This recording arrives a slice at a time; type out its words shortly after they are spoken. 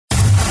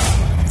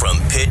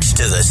pitch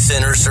to the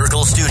Center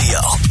Circle studio.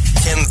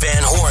 Tim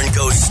Van Horn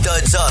goes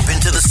studs up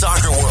into the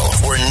soccer world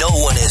where no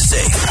one is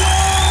safe.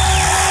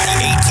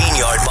 The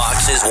 18-yard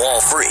box is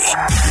wall-free.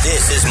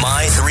 This is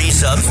My Three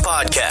Subs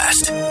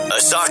Podcast,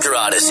 a soccer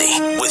odyssey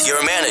with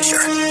your manager,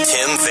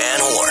 Tim Van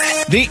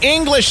Horn. The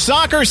English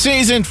soccer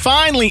season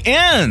finally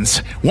ends.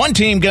 One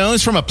team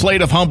goes from a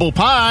plate of humble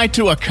pie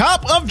to a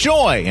cup of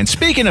joy. And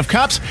speaking of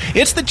cups,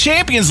 it's the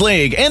Champions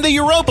League and the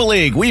Europa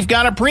League. We've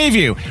got a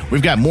preview.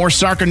 We've got more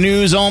soccer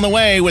news on the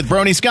way with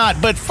Brony Scott.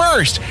 But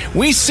first,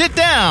 we sit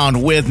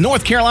down with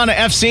North Carolina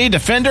FC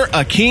defender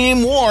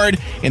Akeem Ward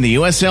in the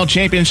USL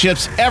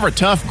Championship's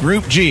ever-tough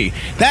Group G.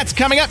 That's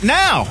coming up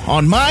now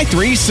on My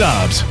Three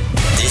Subs.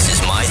 This is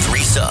My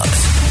Three Subs,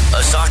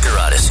 a soccer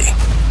odyssey.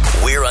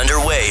 We're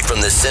underway from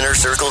the Center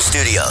Circle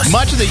studios.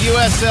 Much of the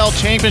USL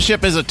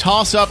Championship is a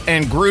toss-up,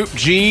 and Group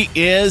G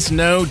is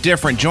no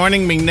different.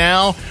 Joining me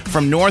now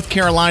from North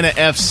Carolina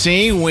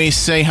FC, we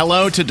say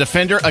hello to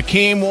defender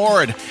Akeem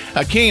Ward.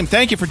 Akeem,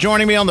 thank you for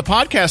joining me on the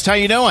podcast. How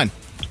you doing?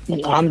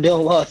 I'm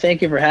doing well.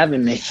 Thank you for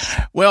having me.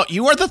 Well,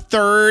 you are the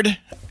third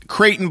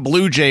Creighton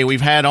Blue Jay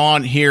we've had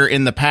on here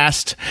in the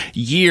past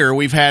year.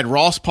 We've had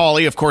Ross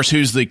Pauley, of course,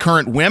 who's the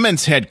current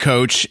women's head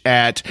coach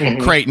at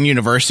Creighton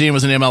University and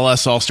was an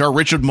MLS All-Star.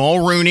 Richard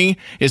Mulrooney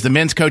is the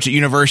men's coach at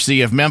University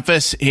of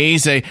Memphis.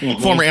 He's a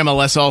former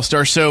MLS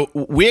All-Star. So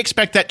we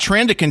expect that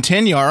trend to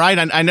continue, all right?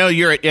 I know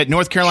you're at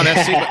North Carolina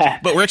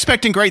FC, but we're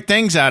expecting great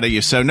things out of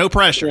you, so no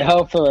pressure. Yeah,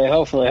 hopefully.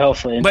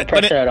 No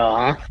pressure at all,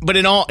 huh? But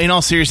in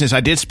all seriousness,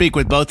 I did speak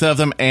with both of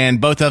them, and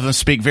both of them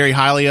speak very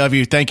highly of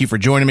you. Thank you for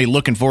joining me.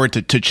 Looking forward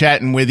to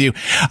chatting with you.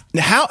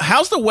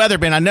 How's the weather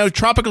been? I know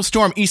Tropical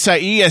Storm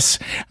Isaias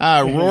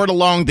roared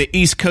along the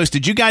East Coast.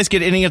 Did you guys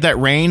get any of that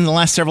rain in the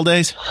last several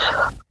days?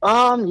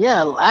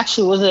 Yeah,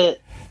 actually, was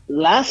it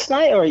last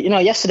night or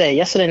yesterday?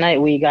 Yesterday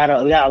night we got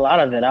a lot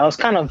of it. I was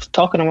kind of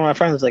talking to one of my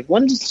friends, like,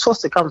 when's it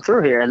supposed to come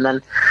through here? And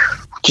then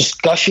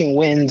just gushing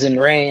winds and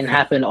rain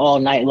happened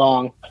all night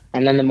long.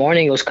 And then the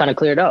morning it was kind of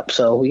cleared up.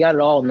 So we got it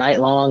all night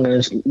long. There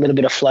was a little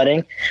bit of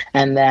flooding.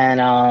 And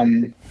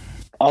then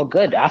all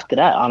good after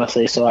that,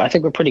 honestly. So I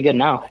think we're pretty good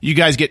now. You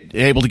guys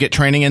able to get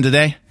training in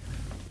today?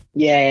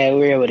 Yeah,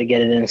 we were able to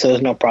get it in, so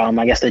there's no problem.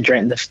 I guess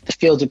the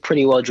fields are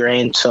pretty well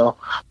drained, so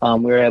we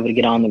were able to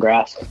get on the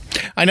grass.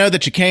 I know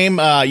that you came,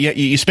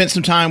 you spent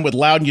some time with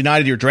Loudoun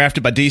United. You were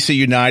drafted by DC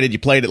United. You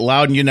played at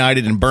Loudoun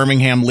United and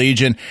Birmingham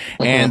Legion.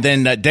 And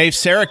then Dave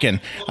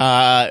Sarakin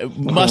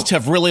must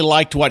have really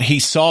liked what he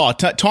saw.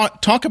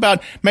 Talk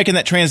about making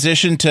that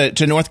transition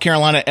to North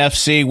Carolina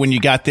FC when you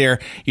got there,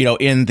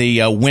 in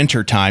the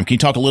winter time. Can you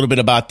talk a little bit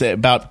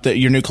about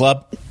your new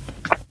club?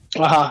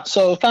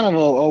 So kind of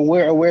a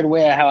weird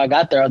way how I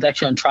got there. I was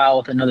actually on trial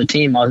with another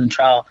team. I was in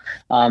trial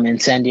in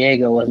San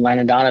Diego with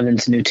Landon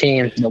Donovan's new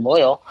team, the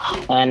Loyal,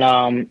 and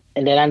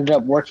then ended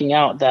up working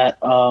out that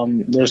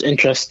there's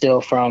interest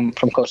still from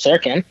Coach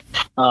Sarakin,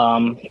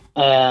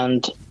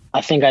 and I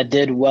think I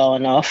did well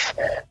enough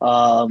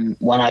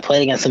when I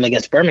played against him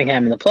against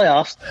Birmingham in the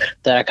playoffs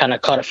that I kind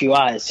of caught a few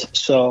eyes.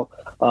 So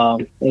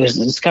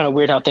it's kind of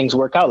weird how things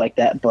work out like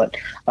that. But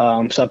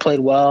so I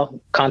played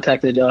well,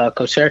 contacted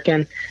Coach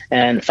Sarakin,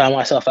 and found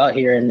myself out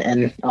here.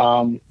 And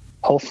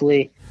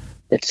hopefully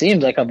it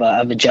seems like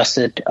I've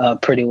adjusted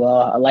pretty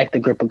well. I like the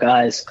group of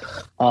guys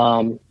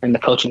and the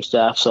coaching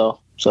staff.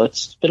 So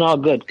it's been all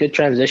good. Good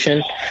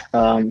transition.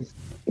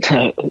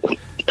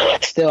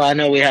 Still, I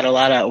know we had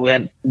about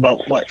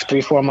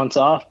 3-4 months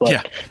off,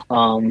 but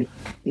other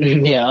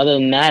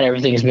than that,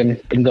 everything's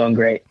been going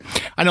great.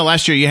 I know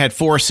last year you had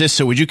 4 assists,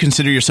 so would you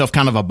consider yourself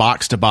kind of a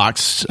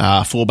box-to-box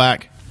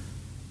fullback?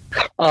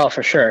 Oh,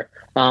 for sure.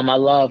 I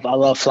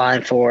love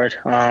flying forward,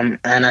 and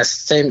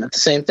it's the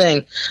same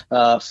thing.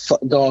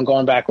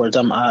 Going backwards.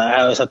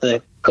 I always have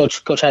to.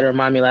 Coach had to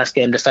remind me last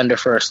game, defender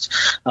first.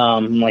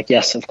 I'm like,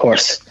 yes, of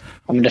course.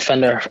 I'm a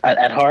defender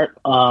at heart,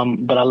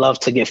 but I love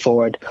to get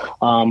forward.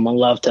 I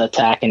love to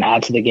attack and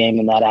add to the game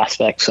in that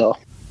aspect. So.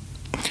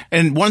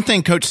 And one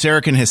thing Coach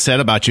Sarakin has said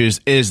about you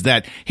is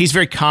that he's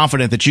very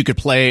confident that you could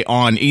play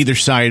on either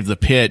side of the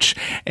pitch.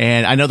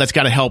 And I know that's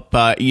got to help,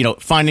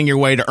 finding your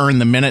way to earn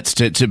the minutes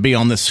to be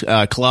on this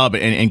club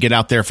and get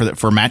out there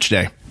for match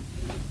day.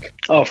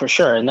 Oh, for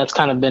sure. And that's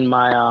kind of been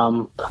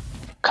my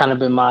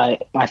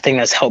thing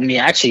that's helped me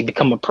actually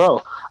become a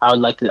pro. I'd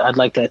like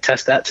to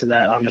attest to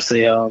that,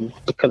 honestly,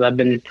 because I've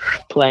been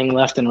playing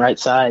left and right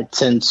side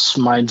since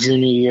my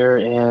junior year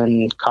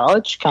in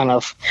college. Kind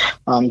of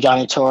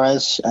Johnny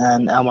Torres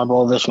and Elmar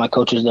Bolovich, my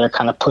coaches there,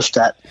 kind of pushed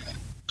that.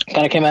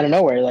 Kind of came out of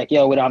nowhere, like,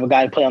 yo, we don't have a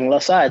guy to play on the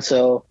left side,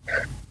 so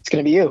it's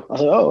going to be you. I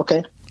was like, oh,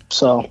 okay.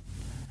 So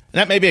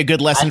that may be a good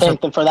lesson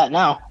for that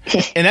now.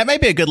 And that may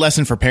be a good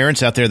lesson for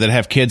parents out there that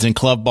have kids in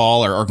club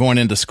ball or going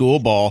into school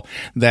ball,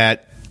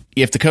 that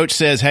if the coach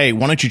says, hey,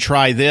 why don't you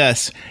try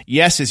this?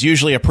 Yes is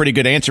usually a pretty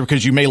good answer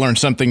because you may learn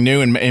something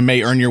new and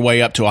may earn your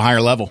way up to a higher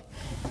level.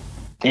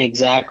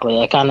 Exactly.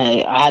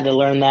 I had to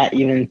learn that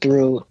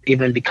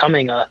even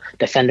becoming a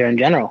defender in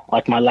general.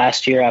 Like my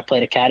last year, I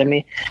played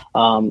academy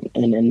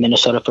in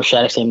Minnesota for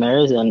Shattuck St.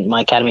 Mary's, and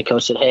my academy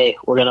coach said, hey,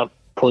 we're going to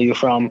pull you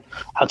from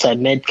outside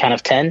mid, kind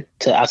of 10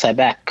 to outside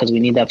back, because we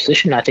need that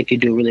position. I think you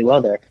do really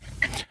well there.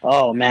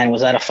 Oh man,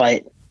 was that a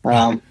fight?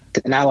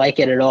 Did not like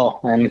it at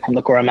all, and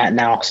look where I'm at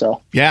now.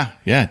 So yeah,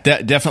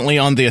 definitely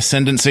on the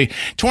ascendancy.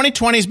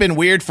 2020 has been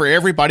weird for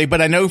everybody,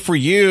 but I know for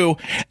you,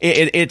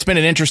 it's been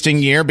an interesting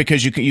year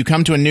because you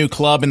come to a new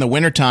club in the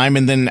wintertime,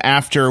 and then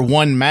after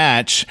one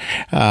match,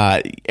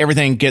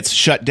 everything gets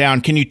shut down.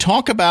 Can you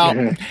talk about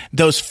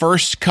those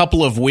first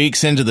couple of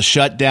weeks into the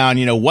shutdown?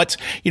 What's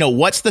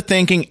the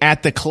thinking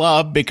at the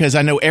club? Because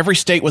I know every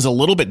state was a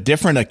little bit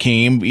different.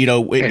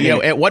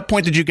 Akeem, at what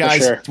point did you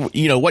guys,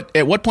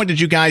 at what point did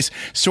you guys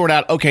sort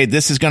out? Okay,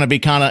 this is going to be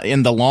kind of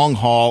in the long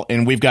haul,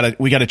 and we got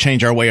to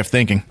change our way of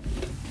thinking.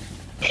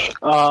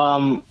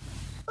 I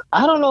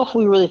don't know if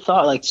we really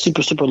thought like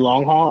super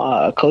long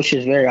haul. Coach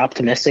is very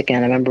optimistic,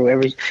 and I remember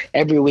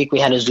every week we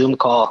had a Zoom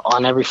call.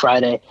 On every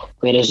Friday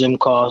we had a Zoom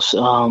call.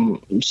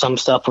 Some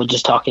stuff was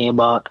just talking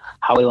about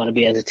how we want to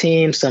be as a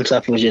team. Some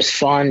stuff was just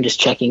fun, just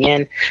checking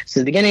in. So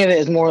the beginning of it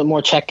is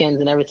more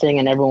check-ins and everything,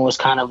 and everyone was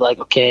kind of like,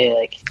 okay,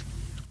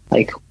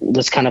 like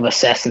let's kind of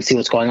assess and see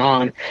what's going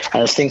on.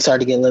 As things started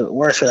to get a little bit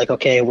worse, we're like,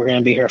 okay, we're going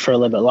to be here for a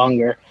little bit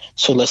longer,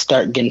 so let's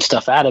start getting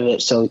stuff out of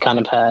it. So we kind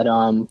of had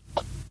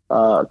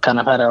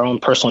our own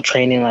personal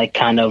training, like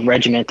kind of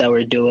regiment that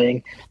we're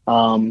doing.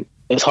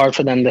 It was hard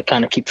for them to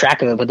kind of keep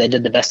track of it, but they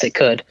did the best they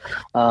could.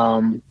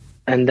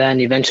 And then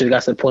eventually we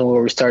got to the point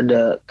where we started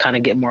to kind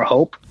of get more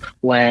hope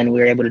when we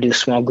were able to do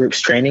small groups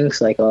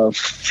trainings, like of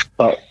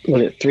about,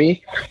 was it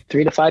three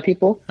to 5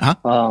 people?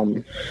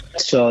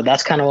 So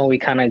that's kind of when we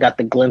kind of got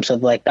the glimpse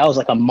of like, that was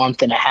like a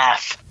month and a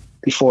half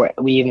before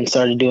we even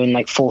started doing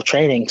like full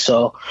training.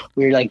 So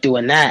we were like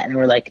doing that, and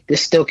we're like,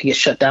 this still could get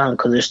shut down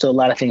because there's still a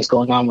lot of things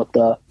going on with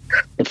the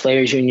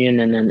players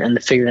union and the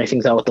figuring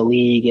things out with the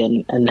league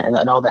and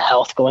all the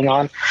health going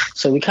on.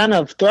 So we kind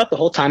of, throughout the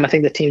whole time, I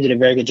think the team did a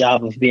very good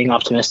job of being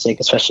optimistic,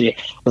 especially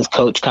with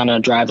coach kind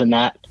of driving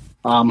that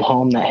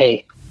home that,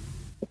 hey,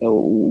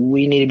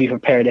 we need to be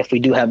prepared if we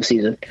do have a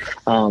season,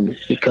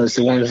 because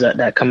the ones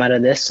that come out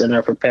of this and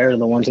are prepared are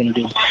the ones going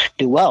to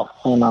do well.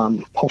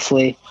 And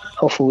hopefully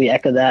we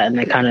echo that and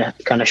then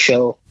kind of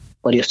show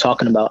what he was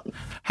talking about.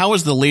 How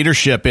was the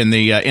leadership in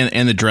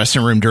the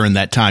dressing room during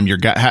that time?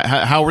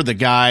 How were the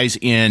guys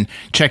in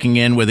checking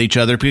in with each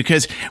other?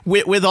 Because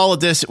with all of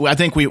this, I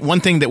think one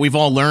thing that we've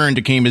all learned,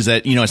 Akeem, is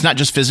that it's not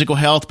just physical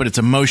health, but it's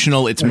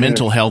emotional, it's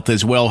mental health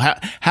as well.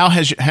 How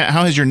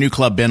has your new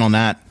club been on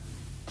that?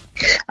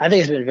 I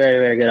think it's been very,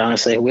 very good.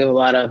 Honestly, we have a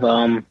lot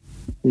of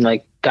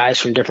like guys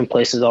from different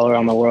places all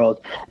around the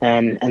world,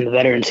 and the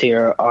veterans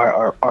here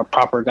are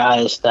proper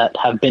guys that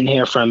have been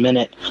here for a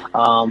minute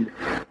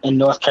in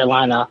North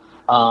Carolina.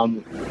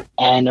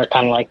 And they're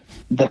kind of like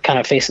the kind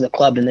of face of the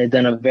club, and they've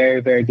done a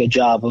very, very good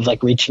job of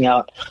like reaching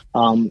out.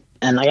 And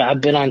I've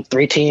been on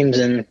 3 teams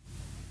in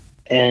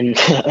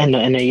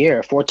a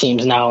year, 4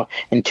 teams now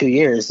in 2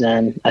 years.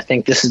 And I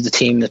think this is the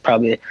team that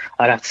probably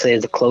I'd have to say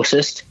is the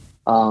closest,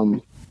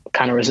 kind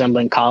of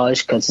resembling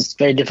college, because it's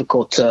very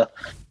difficult to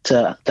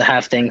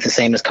have things the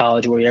same as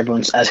college where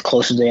everyone's as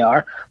close as they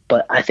are.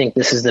 But I think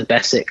this is the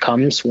best it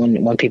comes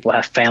when people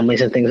have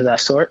families and things of that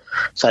sort.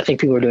 So I think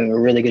people are doing a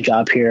really good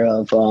job here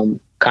of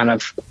kind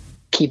of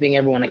keeping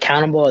everyone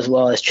accountable as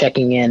well as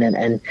checking in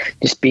and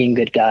just being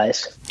good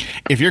guys.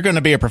 If you're going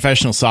to be a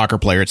professional soccer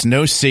player, it's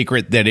no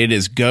secret that it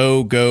is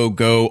go, go,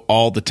 go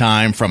all the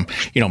time, from,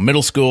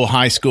 middle school,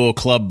 high school,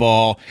 club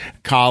ball,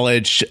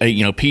 college,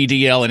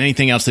 PDL, and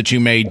anything else that you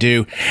may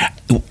do.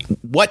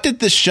 What did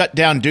this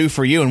shutdown do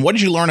for you, and what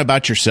did you learn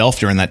about yourself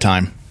during that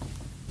time?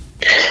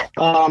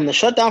 The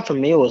shutdown for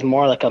me was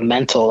more like a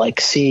mental,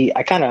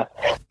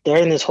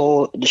 during this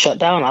whole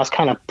shutdown, I was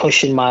kind of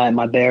pushing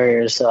my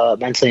barriers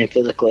mentally and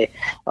physically.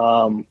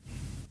 I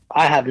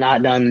have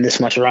not done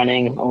this much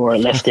running or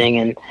lifting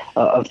and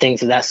of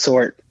things of that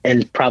sort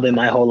in probably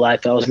my whole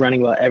life. I was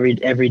running about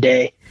every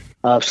day.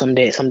 Some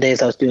days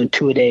I was doing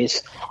 2 a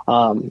days.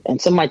 And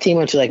some of my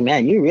teammates were like,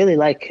 man,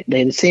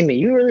 they'd see me,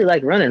 you really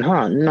like running,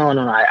 huh? No,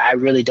 I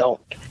really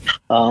don't.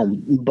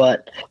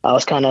 But I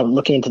was kind of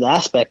looking into the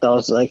aspect. I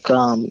was like,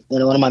 one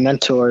of my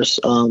mentors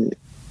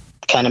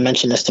kind of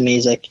mentioned this to me.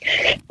 He's like,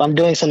 if I'm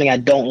doing something I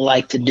don't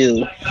like to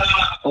do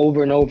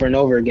over and over and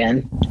over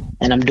again,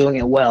 and I'm doing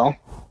it well,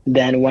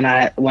 then when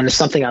it's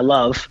something I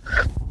love,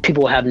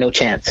 people will have no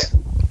chance.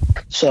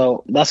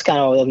 So that's kind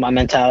of my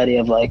mentality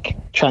of like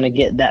trying to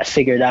get that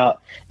figured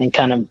out and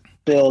kind of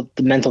build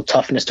the mental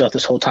toughness throughout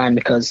this whole time,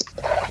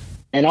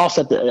 and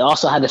also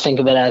had to think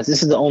of it as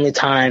this is the only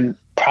time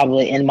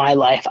probably in my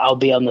life I'll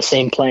be on the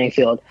same playing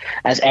field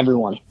as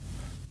everyone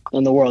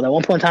in the world. At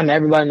one point in time,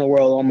 everybody in the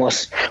world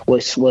almost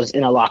was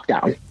in a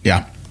lockdown.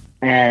 Yeah.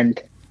 And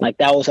like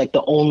that was like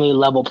the only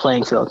level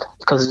playing field,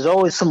 because there's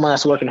always someone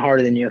that's working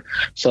harder than you.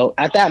 So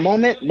at that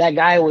moment, that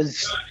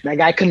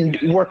guy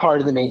couldn't work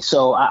harder than me.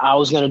 So I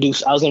was gonna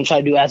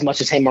try to do as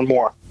much as him or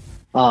more.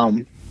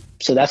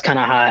 So that's kind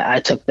of how I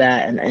took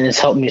that, and it's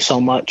helped me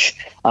so much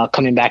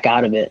coming back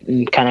out of it,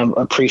 and kind of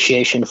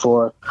appreciation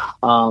for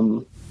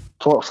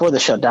the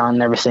shutdown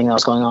and everything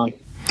else going on.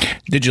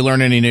 Did you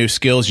learn any new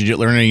skills? Did you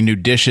learn any new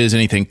dishes,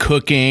 anything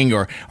cooking,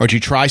 or did you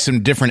try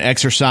some different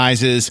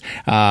exercises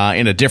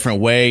in a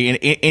different way?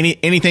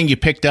 Anything you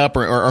picked up,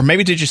 or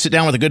maybe did you sit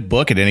down with a good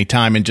book at any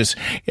time and just,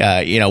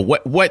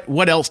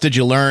 what else did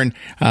you learn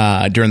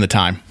during the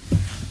time?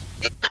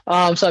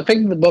 So I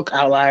picked the book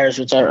Outliers,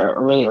 which I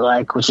really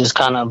like, which is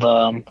kind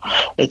of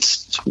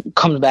it's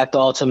comes back to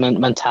ultimate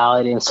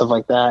mentality and stuff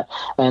like that.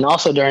 And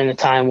also during the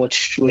time,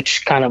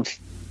 which kind of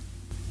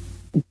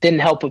didn't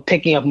help with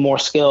picking up more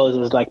skills. It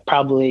was like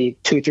probably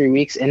 2-3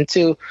 weeks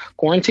into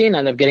quarantine, I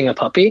ended up getting a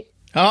puppy.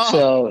 Oh.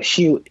 So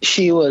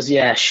she was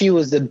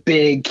the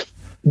big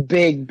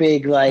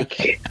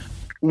like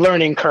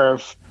learning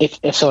curve,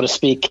 if so to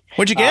speak.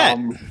 What'd you get?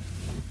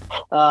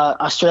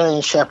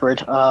 Australian Shepherd.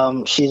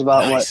 She's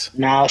about Nice. what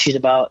now? She's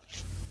about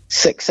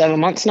 6-7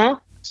 months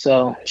now.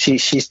 So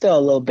she's still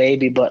a little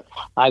baby, but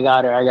I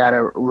got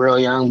her real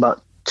young,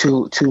 about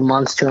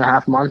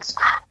 2.5 months,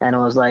 and it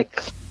was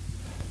like,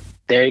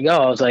 there you go.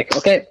 I was like,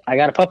 okay, I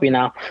got a puppy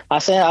now.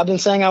 I've been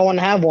saying I want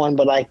to have one,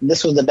 but like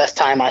this was the best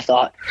time, I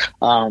thought,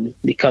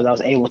 because I was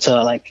able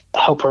to like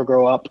help her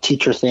grow up,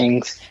 teach her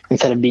things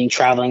instead of being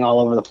traveling all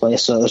over the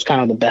place. So it was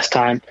kind of the best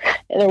time.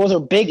 And there was a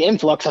big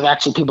influx of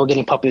actually people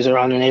getting puppies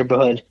around the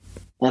neighborhood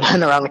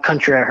and around the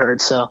country, I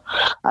heard. So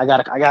I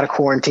got a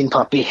quarantine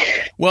puppy.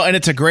 Well, and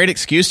it's a great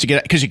excuse to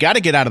get, because you got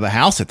to get out of the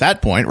house at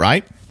that point,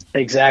 right?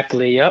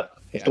 Exactly. Yep.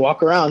 You have to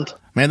walk around.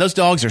 Man, those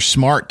dogs are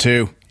smart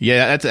too.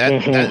 Yeah,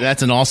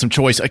 that's an awesome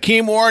choice.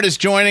 Akeem Ward is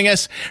joining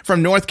us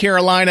from North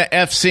Carolina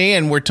FC,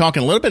 and we're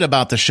talking a little bit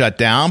about the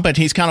shutdown, but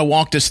he's kind of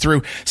walked us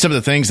through some of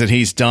the things that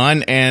he's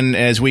done. And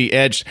as we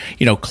edged,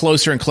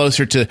 closer and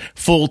closer to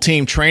full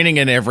team training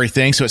and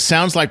everything, so it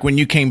sounds like when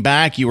you came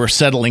back, you were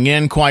settling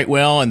in quite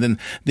well. And then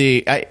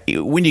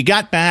when you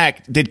got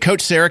back, did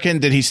Coach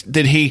Sarachan,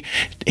 did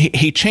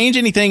he change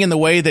anything in the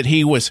way that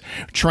he was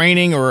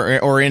training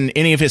or in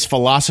any of his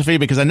philosophy?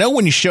 Because I know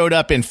when you showed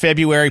up in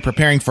February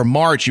preparing for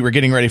March, you were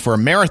getting ready for a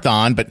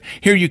marathon, but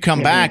here you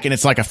come back and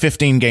it's like a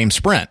 15-game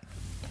sprint.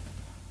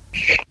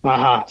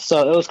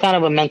 So it was kind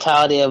of a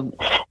mentality of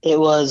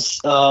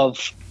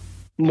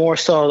more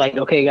so like,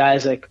 okay,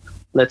 guys, like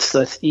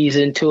let's ease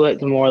into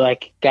it. More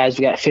like, guys,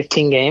 we got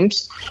 15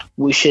 games.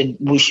 We should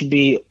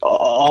be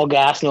all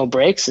gas, no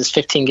brakes. It's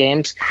 15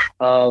 games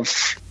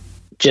of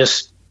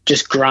just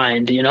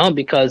grind,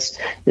 because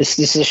this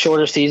is a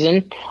shorter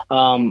season.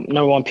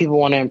 Number one, people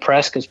want to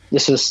impress because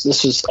this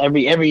is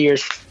every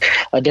year's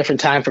a different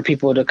time for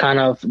people to kind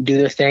of do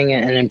their thing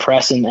and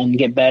impress and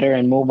get better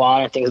and move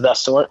on and things of that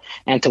sort,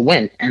 and to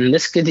win. And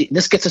this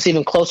gets us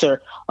even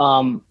closer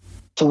to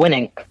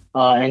winning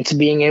and to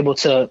being able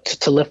to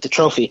lift the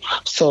trophy.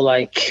 So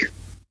like,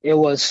 it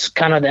was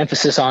kind of the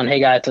emphasis on, hey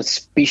guys,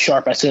 let's be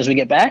sharp as soon as we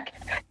get back.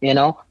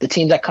 The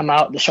teams that come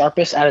out the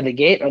sharpest out of the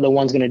gate are the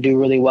ones going to do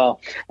really well.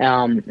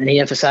 And he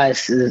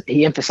emphasized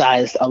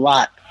a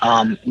lot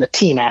the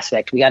team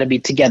aspect. We got to be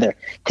together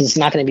because it's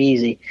not going to be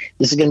easy.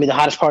 This is going to be the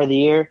hottest part of the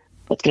year.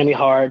 It's going to be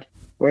hard.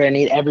 We're going to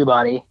need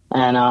everybody.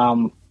 And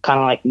kind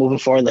of like moving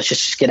forward, let's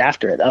just get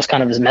after it. That was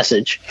kind of his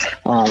message.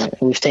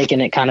 We've taken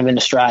it kind of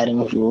into stride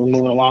and we're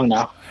moving along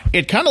now.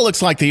 It kind of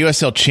looks like the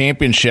USL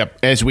Championship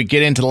as we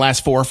get into the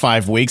last 4 or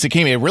 5 weeks. It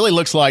really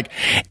looks like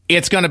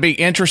it's going to be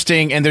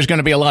interesting, and there's going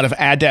to be a lot of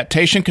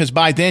adaptation because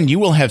by then you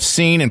will have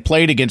seen and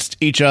played against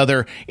each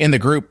other in the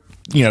group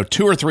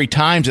 2 or 3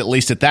 times at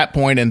least at that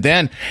point. And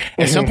then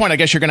at some point, I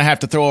guess you're going to have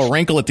to throw a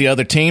wrinkle at the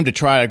other team to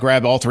try to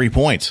grab all 3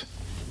 points.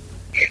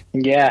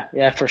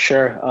 Yeah, for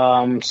sure.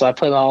 So I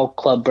played my old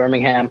club,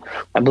 Birmingham.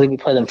 I believe we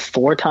played them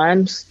 4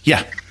 times.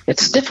 Yeah.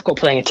 It's difficult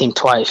playing a team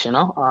twice, 3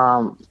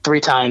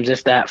 times,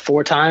 if that.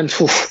 4 times,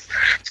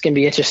 it's going to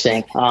be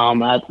interesting.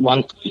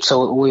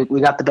 So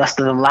we got the best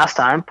of them last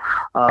time.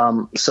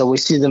 So we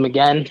see them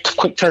again.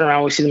 Quick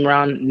turnaround. We see them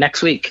around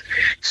next week.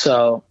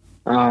 So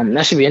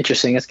that should be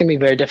interesting. It's going to be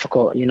very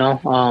difficult,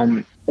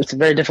 It's a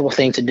very difficult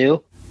thing to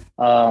do,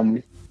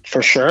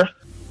 for sure.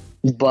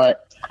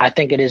 But I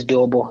think it is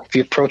doable if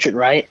you approach it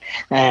right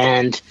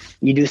and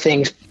you do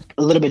things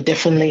a little bit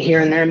differently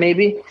here and there,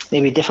 maybe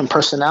different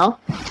personnel.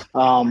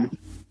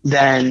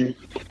 Then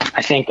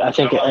I think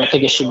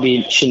it should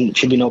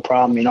be no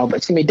problem, But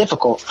it's gonna be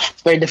difficult.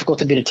 It's very difficult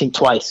to beat a team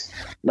twice,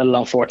 let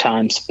alone 4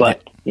 times.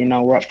 But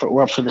we're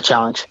up for the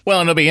challenge. Well,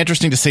 and it'll be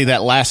interesting to see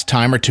that last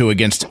time or two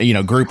against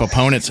group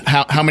opponents.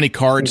 How many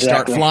cards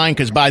start flying?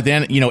 Because by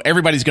then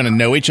everybody's going to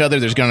know each other.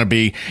 There's going to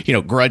be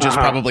grudges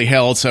probably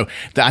held. So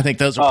I think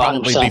those will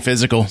probably 100%. Be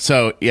physical.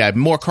 So yeah,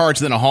 more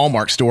cards than a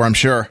Hallmark store, I'm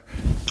sure.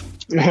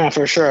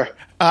 For sure.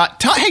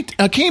 Hey,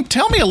 Akeem,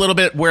 tell me a little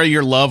bit where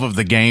your love of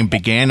the game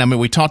began. I mean,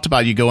 we talked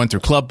about you going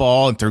through club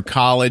ball and through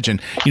college and,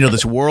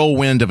 this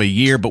whirlwind of a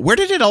year, but where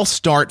did it all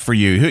start for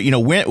you?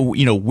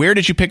 Where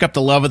did you pick up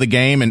the love of the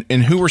game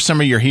and who were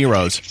some of your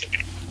heroes?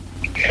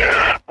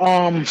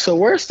 So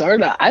where it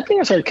started, I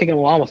think I started kicking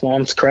along with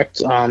Mom's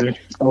correct. I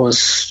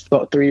was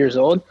about 3 years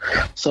old.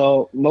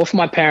 So both of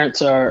my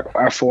parents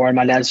are foreign.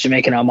 My dad's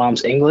Jamaican, my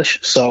mom's English.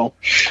 So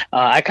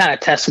I kind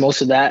of test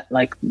most of that,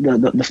 like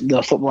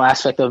the football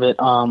aspect of it,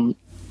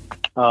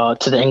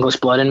 to the English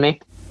blood in me.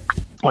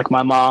 Like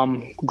my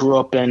mom grew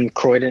up in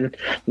Croydon,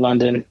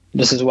 London.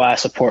 This is why I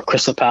support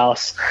Crystal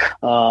Palace.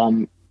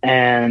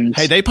 And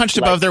hey, they punched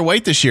above their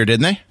weight this year,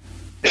 didn't they?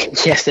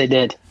 Yes, they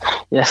did.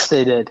 Yes,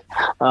 they did.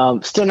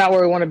 Still not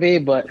where we want to be,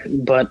 but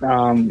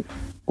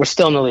we're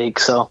still in the league.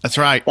 So that's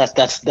right.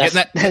 That's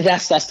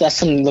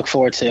something to look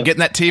forward to. Getting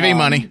that TV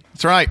money.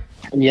 That's right.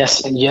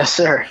 Yes,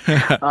 sir.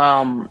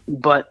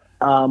 But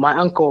my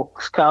uncle,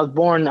 I was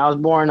born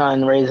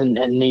and raised in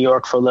New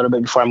York for a little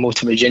bit before I moved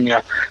to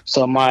Virginia.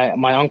 So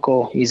my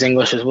uncle, he's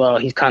English as well.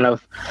 He kind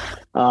of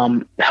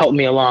helped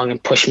me along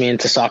and pushed me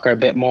into soccer a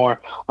bit more,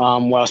 where I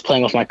was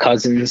playing with my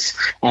cousins.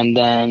 And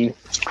then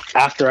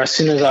as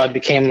soon as I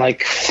became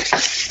like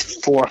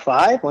 4 or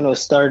 5, when it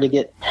was started to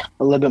get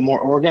a little bit more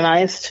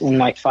organized, and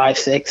like 5,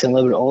 6 and a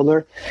little bit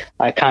older,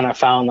 I kind of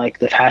found like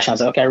the passion. I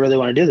was like, okay, I really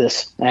want to do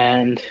this.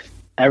 And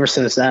ever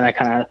since then, I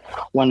kind of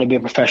wanted to be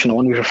a professional,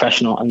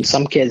 And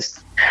some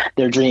kids,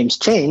 their dreams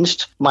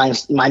changed. Mine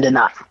did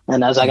not.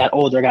 And as I got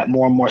older, I got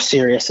more and more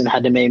serious and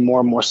had to make more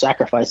and more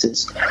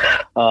sacrifices.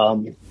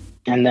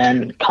 And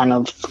then kind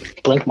of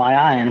blink my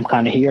eye, and I'm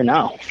kind of here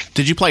now.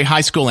 Did you play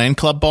high school and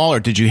club ball, or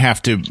did you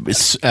have to,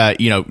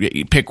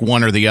 pick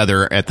one or the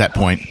other at that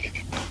point?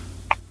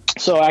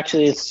 So I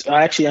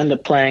actually ended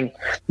up playing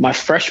my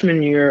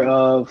freshman year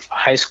of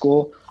high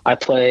school. I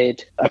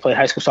played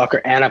high school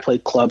soccer and I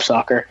played club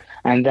soccer.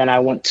 And then I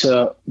went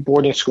to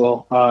boarding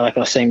school, like I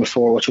was saying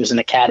before, which was an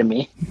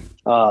academy,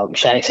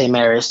 Shattuck St.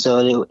 Mary's.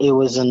 So it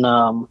was in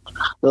the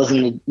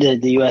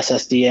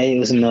USSDA. It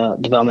was in the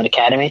Development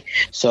Academy.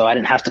 So I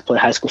didn't have to play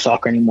high school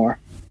soccer anymore,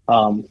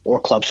 or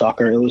club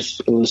soccer. It was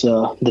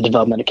the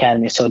Development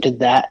Academy. So I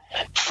did that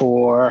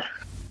for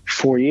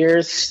 4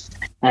 years,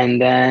 and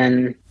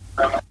then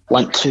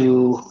went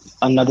to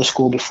another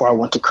school before I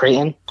went to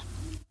Creighton,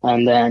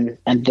 and then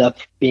ended up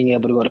being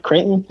able to go to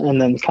Creighton,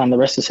 and then kind of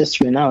the rest is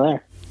history now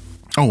there.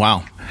 Oh,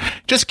 wow.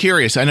 Just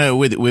curious. I know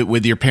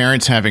with your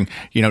parents having,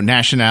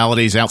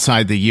 nationalities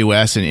outside the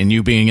U.S. and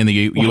you being in the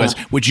U.S.,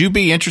 would you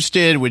be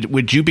interested,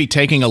 would you be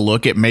taking a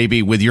look at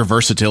maybe with your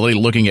versatility,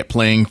 looking at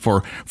playing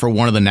for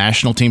one of the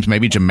national teams,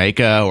 maybe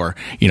Jamaica, or,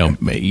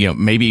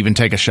 maybe even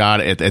take a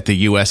shot at the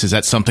U.S.? Is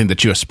that something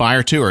that you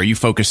aspire to, or are you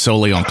focused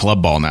solely on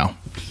club ball now?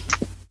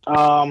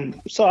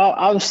 So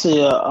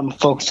obviously I'm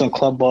focused on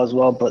club ball as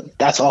well, but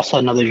that's also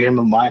another dream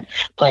of mine,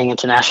 playing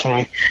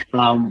internationally,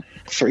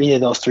 for either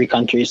of those 3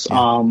 countries.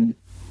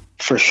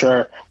 For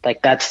sure.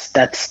 Like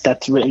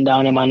that's written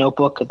down in my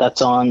notebook.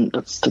 That's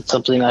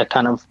something I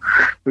kind of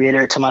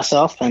reiterate to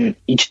myself, and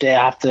each day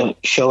I have to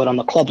show it on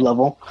the club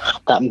level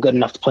that I'm good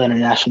enough to play on a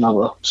national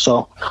level.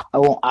 So I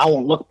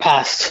won't look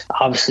past,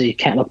 obviously you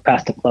can't look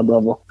past the club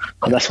level,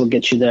 because that's what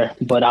gets you there.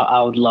 But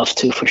I would love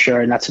to, for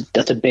sure. And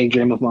that's a big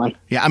dream of mine.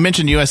 Yeah. I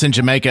mentioned US and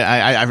Jamaica.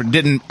 I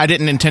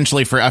didn't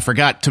intentionally, I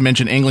forgot to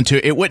mention England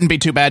too. It wouldn't be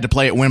too bad to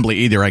play at Wembley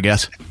either, I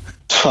guess.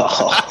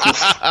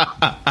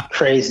 Oh,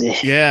 crazy.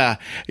 Yeah.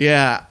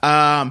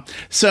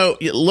 So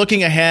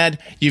looking ahead,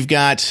 you've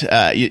got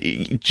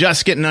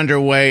just getting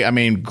underway. I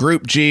mean,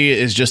 Group G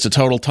is just a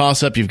total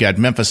toss-up. You've got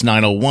Memphis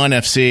 901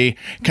 FC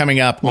coming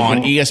up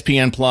on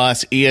ESPN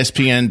Plus,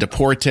 ESPN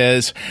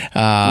Deportes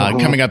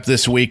coming up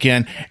this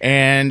weekend.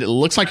 And it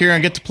looks like you're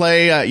going to get to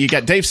play. You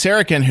got Dave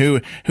Sarakin,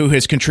 who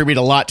has contributed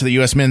a lot to the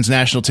U.S. men's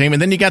national team.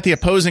 And then you got the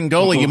opposing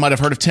goalie. You might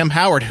have heard of Tim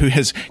Howard, who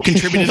has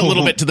contributed a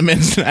little bit to the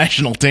men's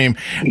national team.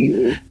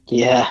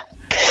 Yeah,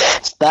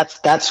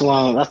 that's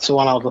one I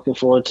was looking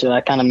forward to.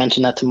 I kind of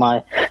mentioned that to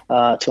one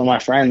of my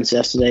friends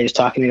yesterday. He was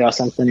talking to me about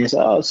something. He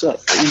said, "Oh, so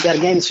you got a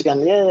game this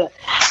weekend?" Yeah,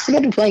 I'm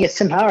gonna be playing against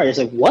Tim Howard. He's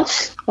like,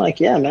 "What?" I'm like,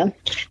 "Yeah, man."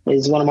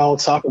 He's one of my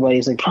old soccer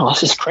buddies. He's like, "Bro,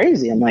 this is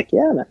crazy." I'm like,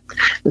 "Yeah, man,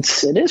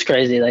 it is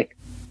crazy." Like,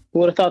 who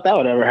would have thought that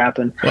would ever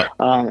happen?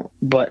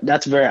 But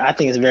I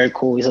think it's very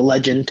cool. He's a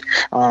legend.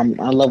 I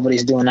love what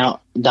he's doing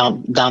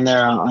down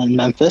there in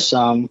Memphis.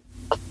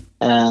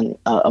 And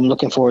I'm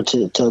looking forward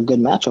to a good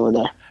match over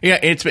there. Yeah,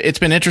 it's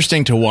been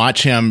interesting to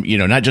watch him,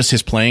 not just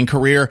his playing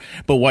career,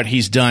 but what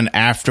he's done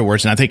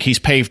afterwards. And I think he's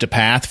paved a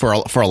path for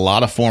a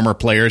lot of former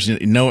players,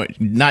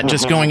 not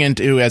just going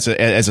into as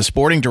a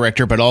sporting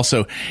director, but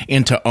also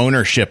into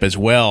ownership as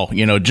well.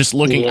 Just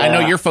looking, I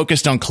know you're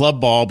focused on club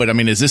ball, but I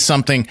mean, is this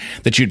something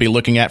that you'd be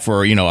looking at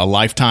for, a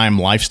lifetime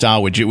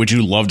lifestyle? Would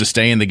you love to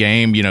stay in the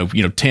game,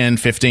 10,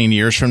 15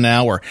 years from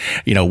now? Or,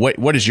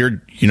 what is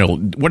your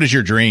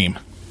dream?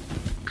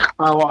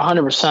 Well,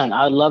 100%.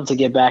 I'd love to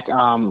give back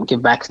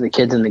to the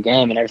kids in the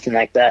game and everything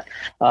like that.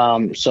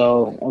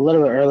 So a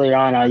little bit earlier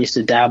on, I used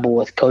to dabble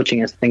with coaching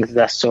and things of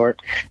that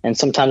sort. And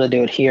sometimes I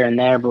do it here and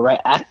there. But right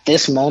at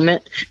this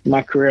moment in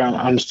my career,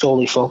 I'm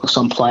solely focused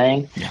on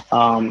playing.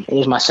 It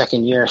is my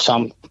second year, so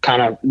I'm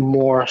kind of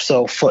more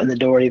so foot in the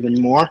door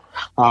even more.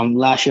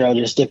 Last year, I was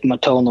just dipping my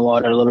toe in the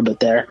water a little bit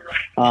there.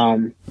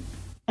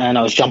 And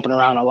I was jumping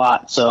around a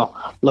lot, so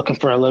looking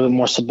for a little bit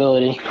more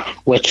stability,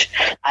 which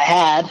I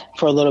had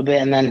for a little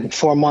bit, and then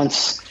 4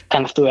 months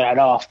kind of threw that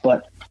off.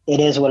 But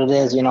it is what it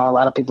is. A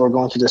lot of people are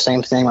going through the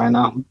same thing right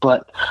now.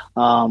 But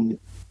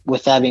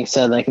with that being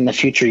said, like in the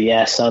future,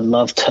 yes, I'd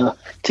love to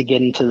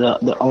get into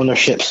the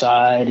ownership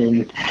side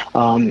and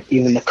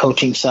even the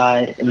coaching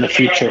side in the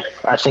future.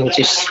 I think it's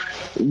just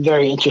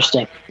very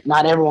interesting.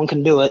 Not everyone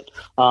can do it.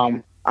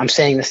 I'm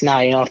saying this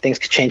now, things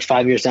could change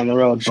 5 years down the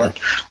road, sure.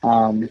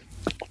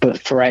 But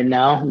for right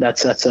now,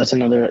 that's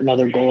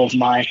another goal of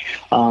mine,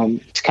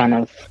 to kind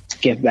of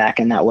give back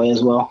in that way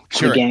as well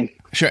to the game.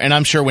 Sure, and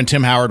I'm sure when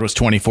Tim Howard was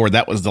 24,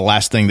 that was the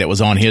last thing that was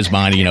on his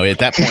mind. At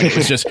that point, it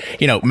was just,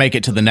 make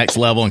it to the next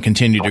level and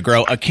continue to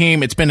grow.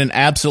 Akeem, it's been an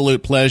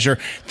absolute pleasure.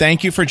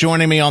 Thank you for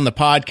joining me on the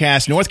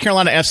podcast. North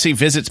Carolina FC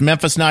visits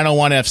Memphis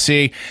 901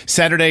 FC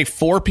Saturday,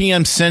 4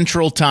 p.m.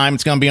 Central Time.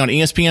 It's going to be on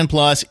ESPN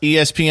Plus,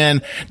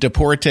 ESPN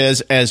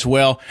Deportes as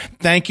well.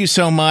 Thank you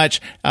so much.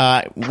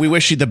 We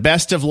wish you the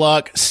best of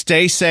luck.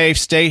 Stay safe,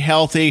 stay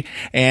healthy,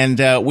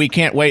 and we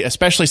can't wait,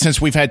 especially since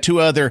we've had two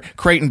other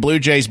Creighton Blue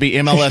Jays be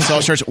MLS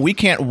All-Stars. We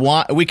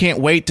can't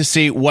wait to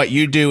see what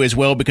you do as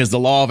well, because the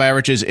law of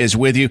averages is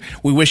with you.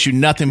 We wish you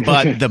nothing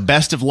but the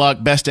best of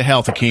luck, best of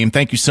health, Akeem.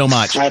 Thank you so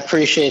much. I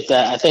appreciate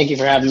that. I thank you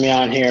for having me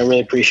on here. I really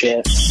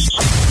appreciate it.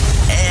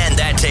 And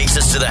that takes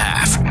us to the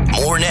half.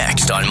 More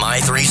next on My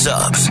Three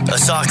Subs, a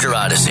soccer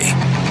odyssey.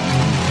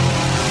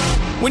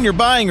 When you're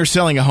buying or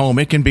selling a home,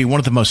 it can be one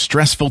of the most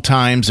stressful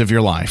times of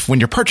your life. When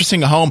you're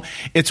purchasing a home,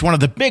 it's one of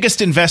the biggest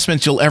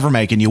investments you'll ever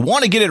make, and you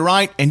want to get it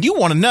right, and you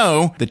want to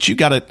know that you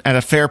got it at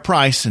a fair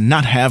price and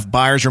not have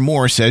buyer's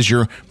remorse as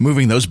you're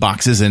moving those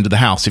boxes into the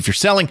house. If you're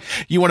selling,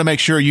 you want to make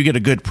sure you get a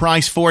good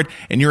price for it,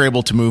 and you're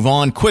able to move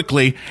on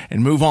quickly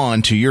and move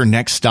on to your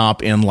next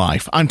stop in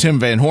life. I'm Tim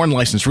Van Horn,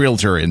 licensed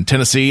realtor in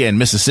Tennessee and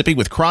Mississippi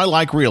with Cry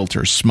Like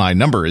Realtors. My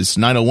number is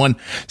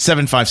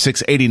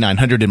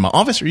 901-756-8900 in my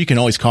office, or you can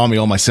always call me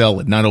on my cell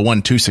at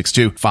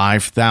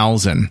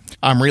 901-262-5000.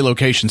 I'm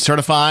relocation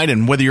certified,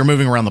 and whether you're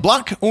moving around the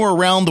block or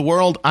around the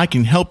world, I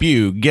can help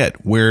you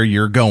get where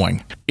you're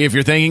going. If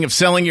you're thinking of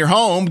selling your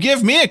home,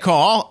 give me a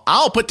call.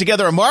 I'll put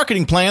together a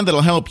marketing plan that'll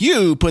help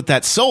you put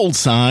that sold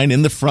sign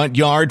in the front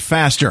yard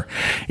faster.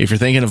 If you're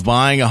thinking of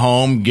buying a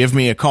home, give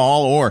me a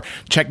call or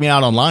check me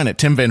out online at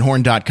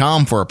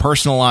timvanhorn.com for a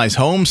personalized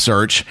home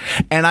search.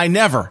 And I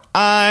never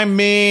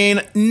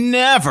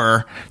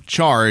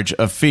charge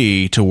a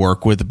fee to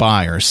work with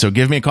buyers. So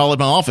give me a call at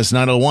my office,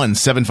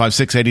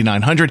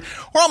 901-756-8900,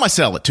 or on my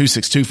cell at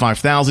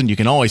 262-5000. You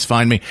can always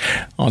find me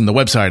on the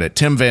website at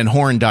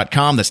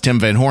timvanhorn.com. That's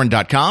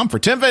timvanhorn.com. For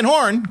Tim Van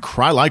Horn,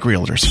 Cry Like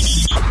Realtors.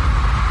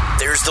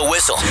 There's the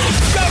whistle. Go,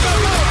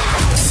 go,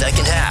 go!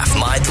 Second half,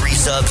 My Three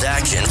Subs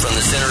action from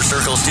the Center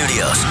Circle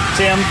Studios.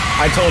 Tim,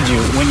 I told you,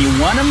 when you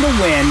want them to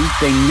win,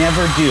 they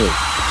never do.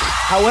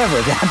 However,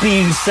 that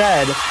being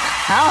said,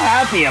 how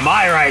happy am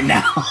I right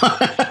now?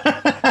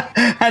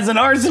 As an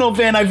Arsenal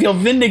fan, I feel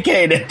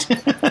vindicated.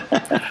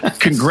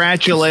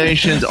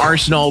 Congratulations,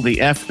 Arsenal, the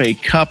FA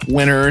Cup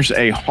winners.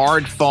 A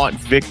hard-fought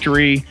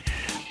victory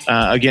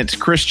against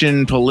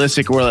Christian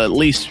Pulisic, or at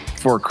least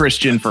for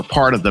Christian for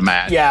part of the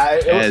match. Yeah,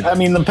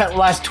 the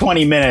last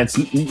 20 minutes,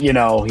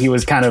 he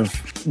was kind of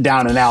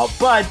down and out.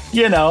 But,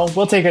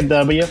 we'll take a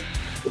W.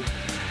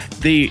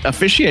 The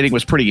officiating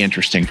was pretty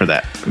interesting for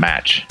that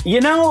match.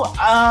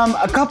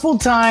 A couple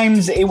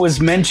times it was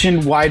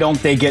mentioned, why don't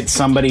they get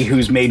somebody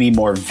who's maybe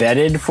more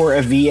vetted for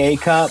a VA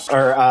Cup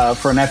or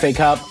for an FA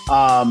Cup?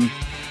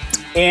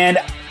 And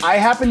I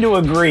happen to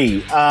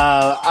agree.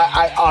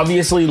 I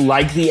obviously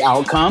like the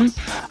outcome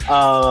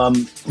from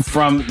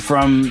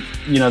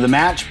the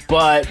match,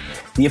 but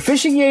the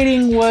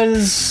officiating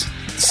was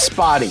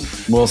spotty,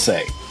 we'll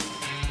say.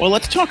 Well,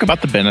 let's talk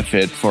about the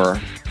benefit for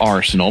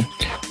Arsenal.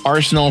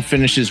 Arsenal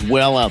finishes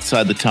well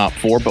outside the top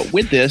four, but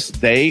with this,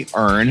 they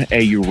earn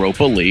a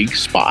Europa League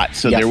spot.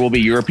 So There will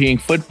be European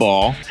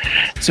football.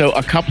 So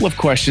a couple of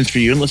questions for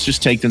you, and let's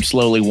just take them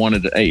slowly one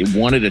at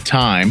a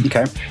time.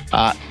 Okay.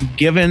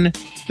 Given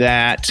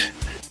that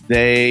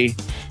they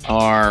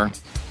are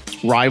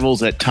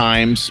rivals at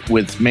times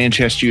with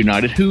Manchester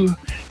United, who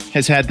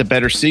has had the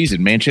better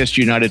season?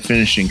 Manchester United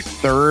finishing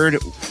third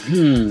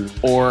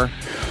or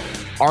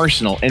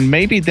Arsenal? And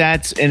maybe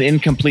that's an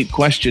incomplete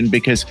question,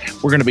 because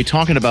we're going to be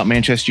talking about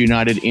Manchester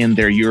United in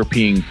their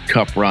European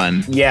Cup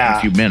run in a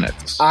few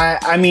minutes.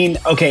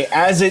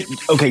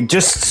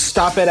 Just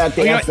stop it at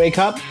the FA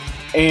Cup.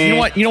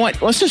 And you know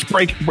what? Let's just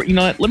break. Let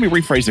me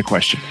rephrase the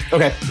question.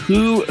 Okay.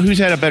 Who's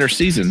had a better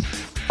season?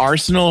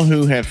 Arsenal,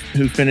 who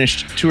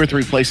finished 2 or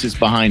 3 places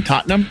behind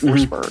Tottenham, or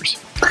Spurs?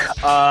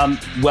 Going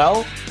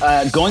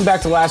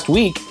back to last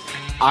week,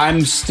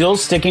 I'm still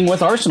sticking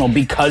with Arsenal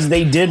because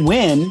they did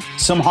win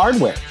some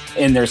hardware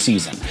in their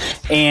season.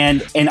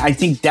 And I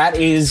think that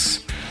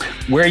is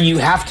where you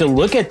have to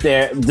look at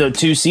the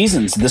 2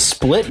 seasons, the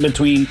split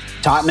between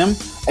Tottenham,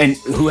 and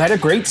who had a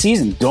great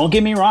season. Don't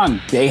get me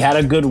wrong. They had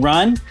a good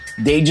run.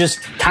 They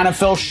just kind of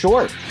fell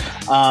short.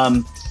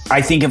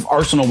 I think if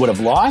Arsenal would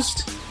have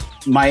lost,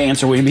 my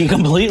answer would be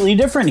completely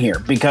different here,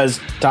 because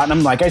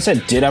Tottenham, like I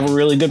said, did have a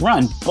really good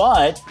run.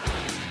 But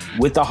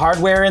with the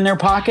hardware in their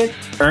pocket,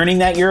 earning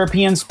that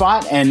European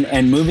spot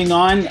and moving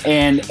on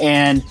and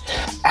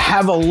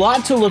have a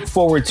lot to look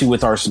forward to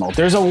with Arsenal.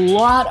 There's a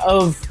lot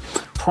of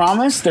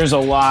promise. There's a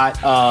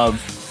lot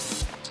of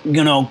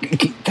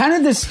kind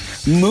of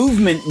this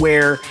movement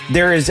where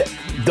there is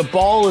the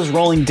ball is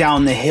rolling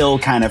down the hill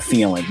kind of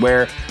feeling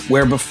where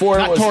before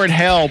not it was toward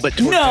hell, but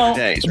toward better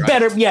days, right?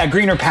 Better, yeah,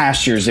 greener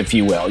pastures, if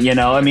you will.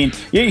 I mean,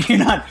 you're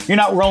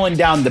not rolling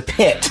down the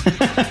pit.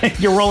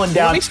 You're rolling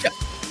down.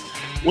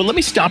 Well, let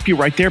me stop you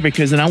right there,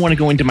 because then I want to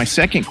go into my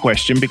second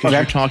question, because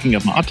you're talking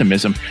of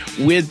optimism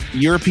with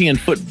European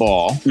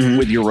football,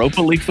 with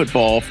Europa League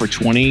football for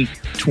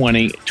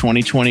 2020,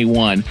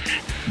 2021.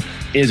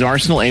 Is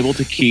Arsenal able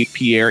to keep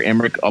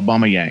Pierre-Emerick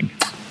Aubameyang?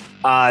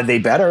 They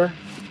better.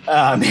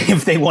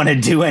 If they want to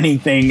do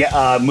anything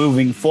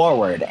moving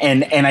forward.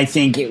 And I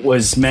think it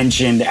was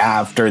mentioned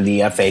after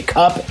the FA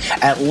Cup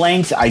at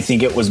length. I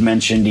think it was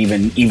mentioned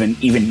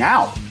even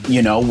now,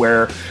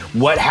 where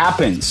what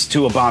happens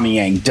to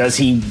Aubameyang? Does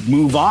he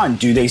move on?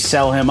 Do they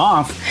sell him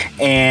off?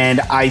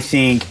 And I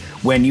think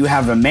when you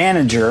have a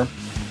manager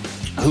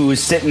who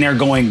is sitting there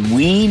going,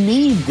 we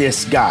need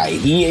this guy.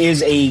 He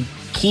is a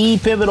key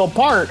pivotal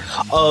part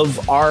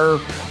of our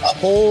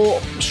whole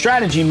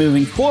strategy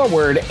moving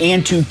forward,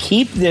 and to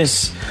keep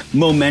this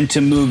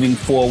momentum moving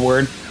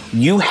forward,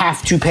 you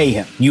have to pay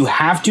him. You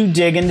have to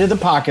dig into the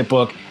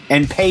pocketbook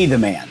and pay the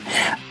man.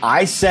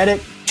 I said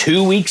it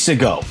 2 weeks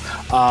ago.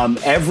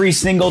 Every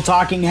single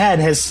talking head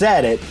has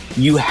said it.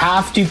 You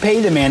have to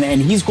pay the man,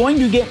 and he's going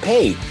to get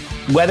paid,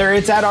 whether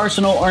it's at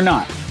Arsenal or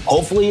not.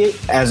 Hopefully,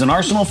 as an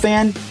Arsenal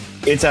fan,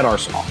 it's at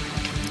Arsenal.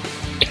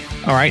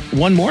 All right,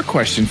 one more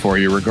question for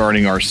you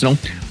regarding Arsenal.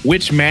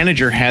 Which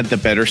manager had the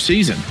better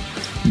season?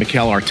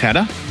 Mikel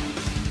Arteta,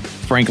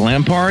 Frank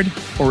Lampard,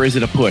 or is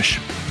it a push?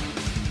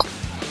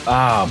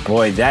 Oh,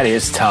 boy, that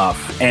is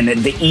tough. And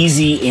the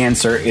easy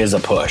answer is a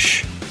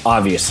push,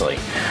 obviously.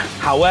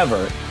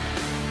 However,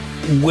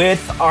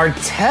 with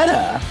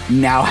Arteta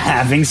now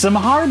having some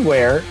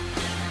hardware,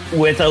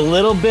 with a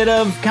little bit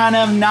of kind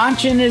of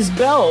notch in his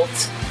belt,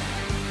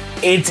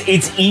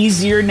 it's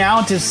easier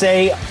now to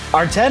say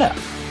Arteta.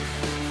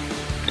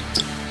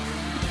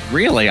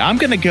 Really? I'm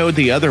going to go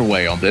the other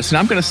way on this, and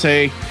I'm going to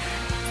say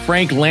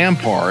Frank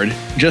Lampard,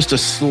 just a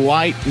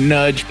slight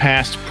nudge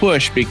past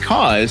push,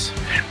 because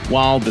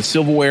while the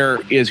silverware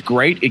is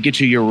great, it gets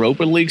you a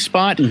Europa League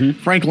spot.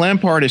 Frank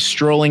Lampard is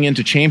strolling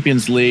into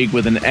Champions League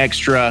with an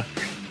extra,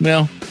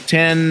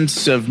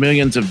 tens of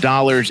millions of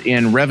dollars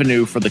in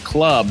revenue for the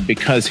club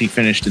because he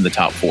finished in the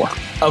top four.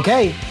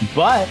 Okay,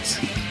 but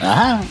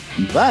I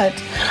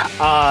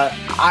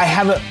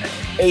have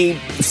a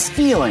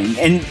feeling,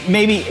 and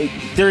maybe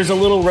there's a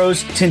little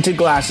rose-tinted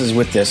glasses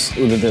with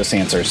this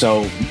answer.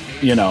 So,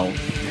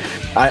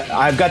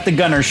 I've got the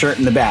Gunner shirt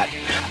and the bat.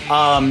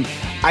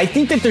 I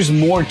think that there's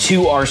more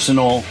to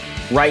Arsenal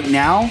right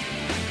now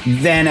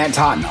than at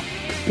Tottenham.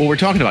 Well, we're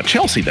talking about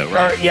Chelsea, though,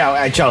 right?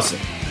 At Chelsea,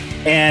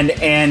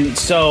 and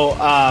so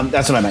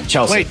that's what I meant.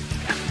 Chelsea.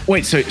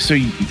 Wait.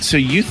 So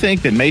you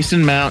think that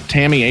Mason Mount,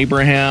 Tammy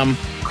Abraham,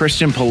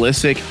 Christian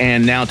Pulisic,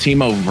 and now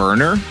Timo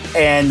Werner?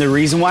 And the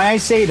reason why I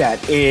say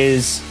that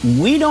is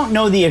we don't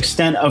know the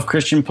extent of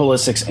Christian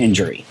Pulisic's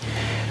injury.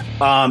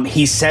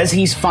 He says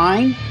he's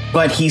fine,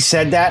 but he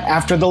said that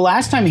after the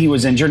last time he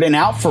was injured and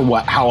out for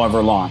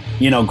however long.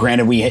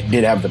 Granted, we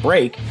did have the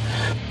break,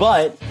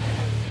 but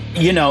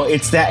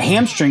it's that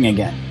hamstring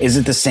again. Is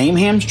it the same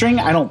hamstring?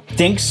 I don't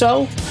think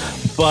so.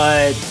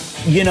 But,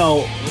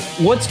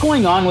 what's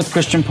going on with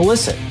Christian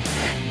Pulisic?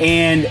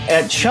 And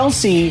at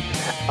Chelsea,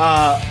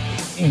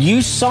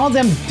 you saw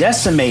them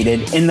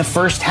decimated in the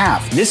first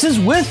half. This is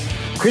with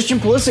Christian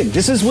Pulisic.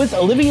 This is with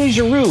Olivier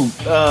Giroud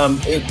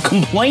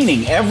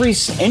complaining every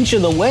inch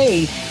of the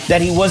way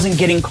that he wasn't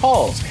getting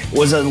calls.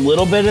 Was a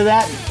little bit of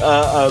that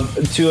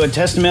to a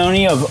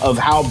testimony of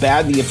how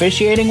bad the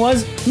officiating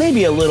was?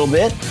 Maybe a little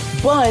bit.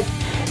 But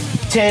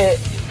to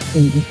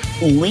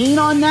lean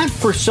on that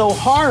for so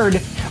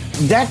hard,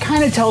 that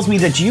kind of tells me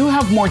that you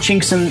have more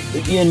chinks in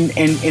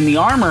the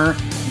armor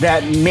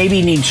that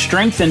maybe need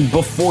strengthened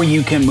before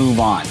you can move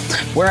on.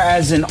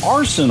 Whereas in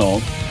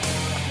Arsenal,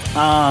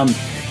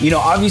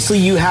 obviously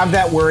you have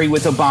that worry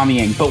with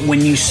Aubameyang, but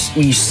when you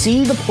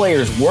see the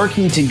players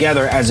working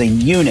together as a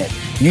unit,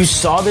 you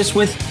saw this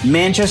with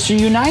Manchester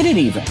United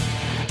even.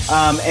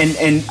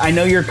 And I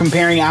know you're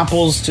comparing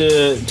apples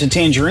to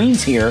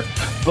tangerines here,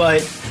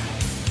 but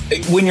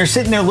when you're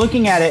sitting there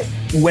looking at it,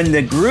 when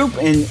the group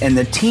and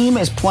the team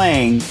is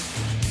playing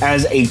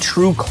as a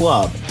true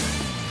club,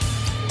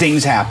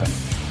 things happen.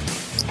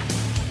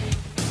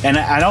 And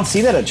I don't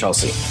see that at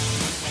Chelsea.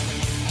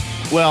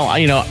 Well,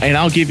 and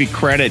I'll give you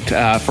credit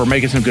for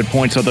making some good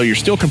points, although you're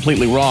still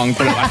completely wrong.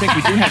 But I think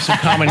we do have some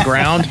common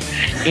ground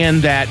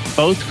in that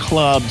both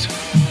clubs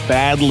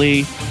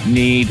badly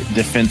need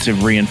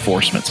defensive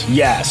reinforcements.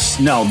 Yes.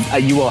 No,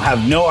 you will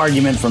have no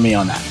argument for me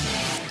on that.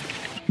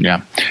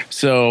 Yeah.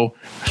 So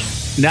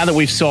now that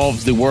we've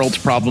solved the world's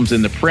problems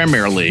in the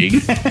Premier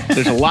League.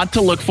 There's a lot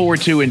to look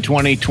forward to in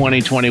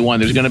 2020-21.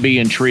 There's going to be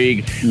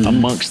intrigue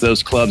amongst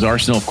those clubs.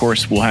 Arsenal, of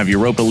course, will have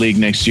Europa League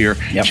next year.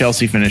 Yep.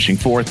 Chelsea finishing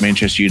 4th,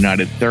 Manchester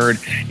United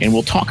 3rd. And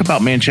we'll talk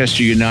about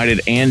Manchester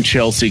United and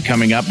Chelsea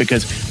coming up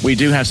because we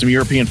do have some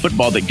European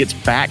football that gets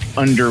back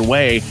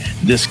underway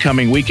this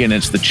coming weekend.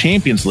 It's the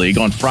Champions League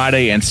on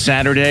Friday and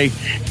Saturday.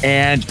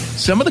 And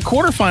some of the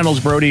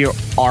quarterfinals, Brody,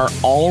 are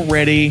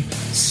already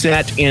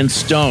set in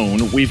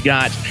stone. We've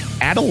got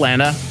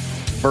Atalanta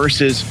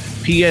versus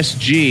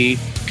PSG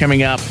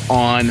coming up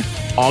on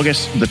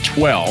August the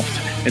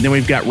 12th. And then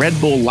we've got Red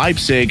Bull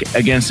Leipzig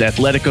against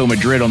Atletico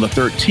Madrid on the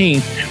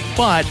 13th.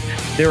 But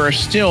there are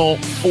still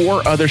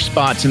 4 other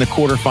spots in the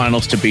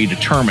quarterfinals to be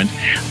determined.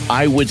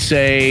 I would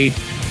say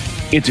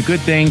it's a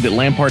good thing that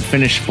Lampard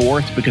finished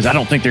 4th because I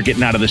don't think they're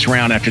getting out of this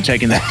round after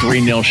taking that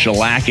 3-0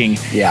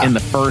 shellacking in the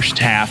first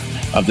half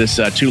of this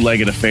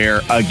two-legged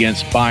affair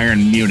against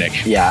Bayern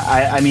Munich. Yeah,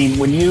 I mean,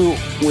 when you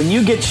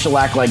get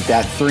shellacked like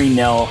that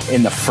 3-0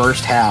 in the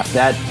first half,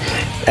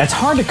 that's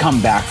hard to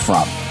come back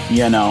from,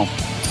 you know.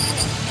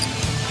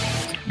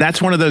 That's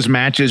one of those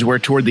matches where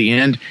toward the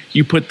end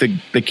you put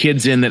the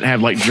kids in that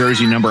have like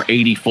jersey number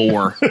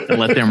 84 and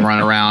let them run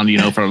around, you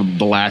know, for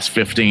the last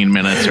 15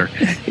 minutes. Or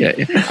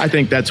I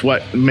think that's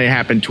what may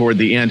happen toward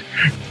the end.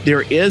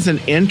 There is an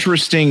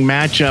interesting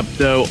matchup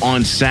though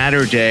on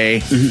Saturday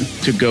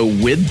to go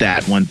with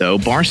that one though.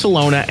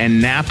 Barcelona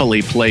and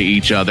Napoli play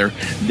each other.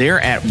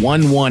 They're at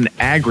 1-1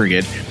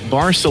 aggregate.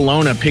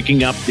 Barcelona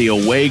picking up the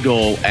away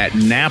goal at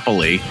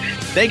Napoli.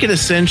 They could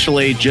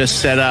essentially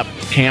just set up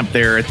camp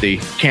there at the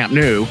Camp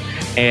Nou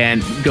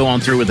and go on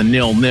through with a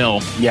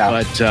 0-0.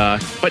 Yeah.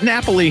 But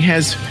Napoli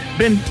has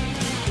been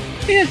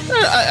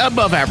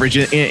above average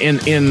in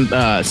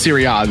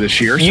Serie A this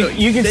year. So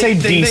you can say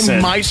decent.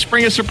 They might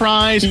spring a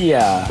surprise.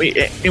 Yeah.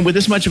 And with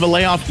this much of a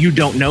layoff, you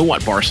don't know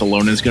what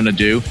Barcelona is going to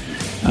do.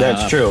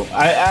 That's true.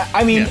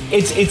 I mean,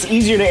 it's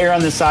easier to err on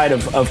the side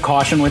of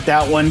caution with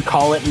that one.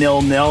 Call it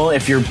 0-0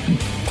 if you're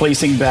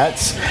placing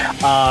bets,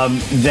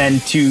 than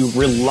to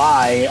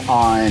rely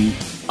on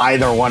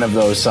either one of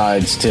those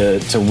sides to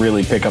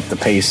really pick up the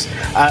pace.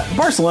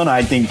 Barcelona,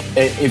 I think,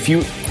 if you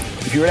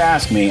were to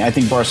ask me, I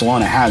think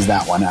Barcelona has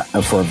that one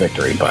for a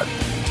victory.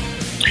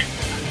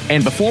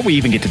 And before we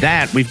even get to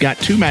that, we've got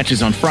 2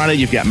 matches on Friday.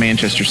 You've got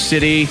Manchester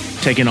City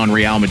taking on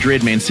Real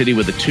Madrid. Man City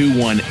with a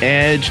 2-1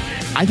 edge.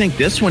 I think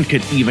this one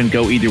could even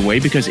go either way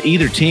because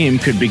either team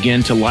could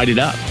begin to light it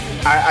up.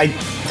 I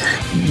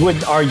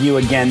would argue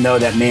again, though,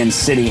 that Man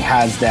City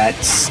has that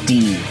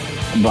steam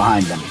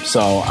behind them.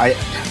 So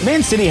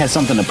Man City has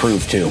something to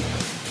prove, too.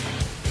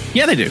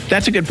 Yeah, they do.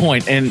 That's a good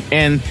point.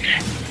 And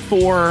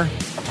for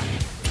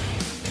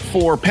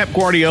Pep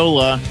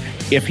Guardiola,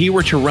 if he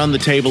were to run the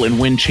table and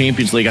win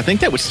Champions League, I think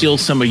that would steal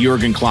some of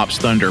Jurgen Klopp's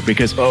thunder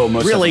because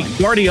really definitely.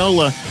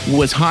 Guardiola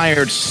was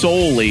hired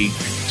solely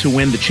to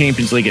win the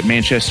Champions League at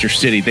Manchester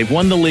City. They've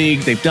won the league.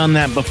 They've done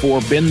that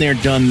before, been there,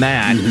 done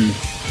that.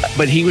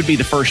 But he would be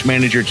the first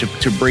manager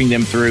to bring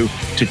them through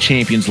to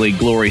Champions League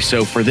glory.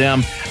 So for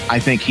them, I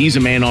think he's a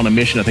man on a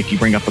mission. I think you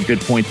bring up a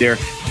good point there.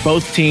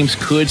 Both teams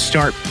could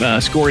start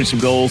scoring some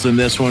goals in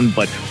this one,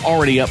 but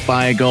already up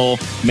by a goal.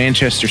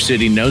 Manchester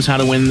City knows how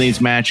to win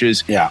these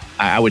matches. Yeah,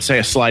 I would say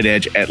a slight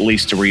edge at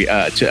least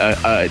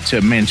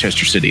to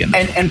Manchester City.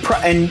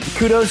 And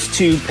kudos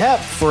to Pep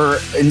for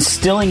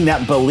instilling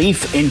that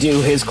belief into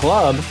his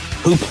club,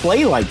 who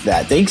play like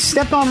that. They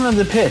step onto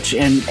the pitch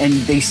and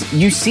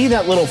you see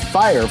that little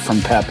fire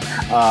from Pep,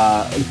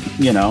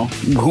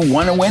 who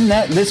want to win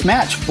this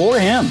match for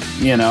him,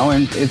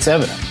 and it's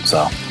evident.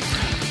 So,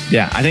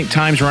 yeah, I think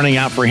time's running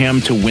out for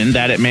him to win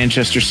that at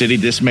Manchester City.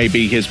 This may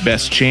be his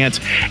best chance.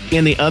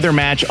 In the other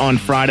match on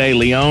Friday,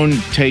 Lyon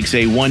takes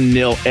a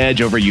 1-0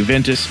 edge over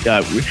Juventus.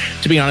 To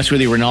be honest with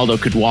you, Ronaldo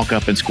could walk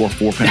up and score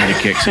 4 penalty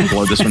kicks and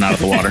blow this one out of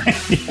the water.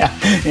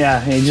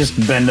 Yeah, he just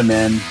bend them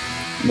in,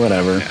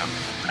 whatever. Yeah.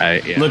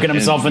 Look at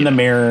himself in the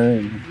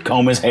mirror,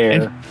 comb his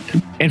hair.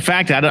 In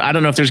fact, I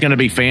don't know if there's going to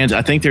be fans.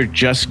 I think they're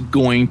just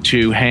going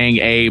to hang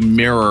a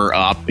mirror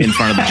up in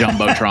front of the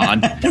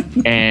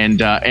Jumbotron,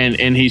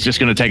 and he's just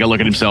going to take a look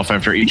at himself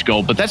after each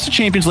goal. But that's the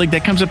Champions League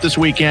that comes up this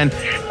weekend.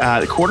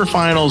 The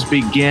quarterfinals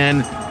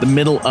begin the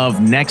middle of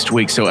next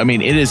week. So, I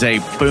mean, it is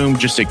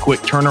just a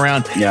quick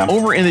turnaround. Yeah.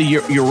 Over in the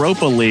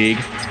Europa League,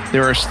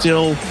 there are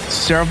still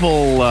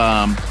several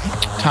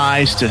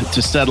ties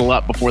to settle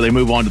up before they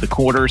move on to the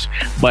quarters,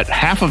 but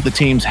half of the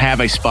teams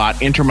have a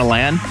spot. Inter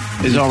Milan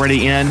is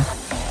already in,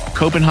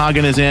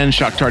 Copenhagen is in,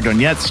 Shakhtar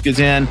Donetsk is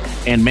in,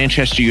 and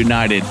Manchester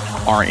United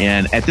are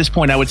in. At this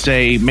point, I would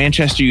say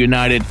Manchester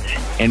United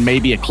and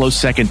maybe a close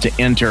second to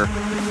Inter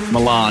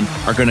Milan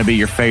are going to be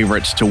your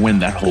favorites to win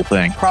that whole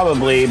thing.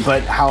 Probably,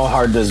 but how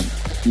hard does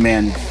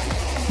Man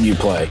U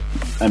play?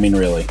 I mean,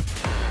 really?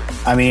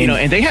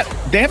 And they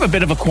have a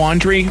bit of a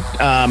quandary.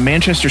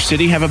 Manchester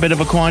City have a bit of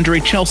a quandary.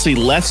 Chelsea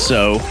less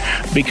so,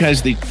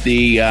 because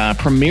the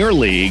Premier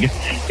League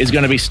is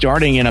going to be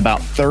starting in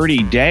about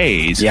 30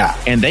 days. Yeah.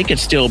 And they could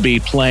still be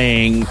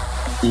playing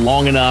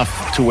long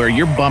enough to where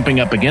you're bumping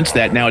up against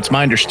that. Now, it's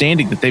my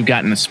understanding that they've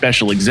gotten a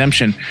special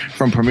exemption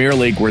from Premier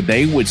League where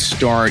they would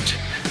start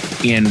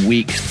in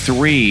week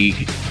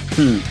 3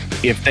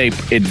 if they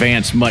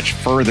advance much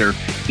further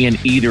in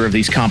either of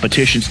these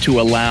competitions to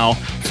allow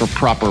for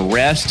proper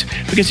rest.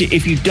 Because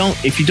if you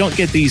don't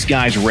get these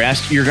guys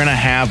rest, you're going to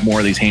have more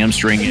of these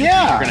hamstring injuries.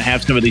 You're going to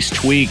have some of these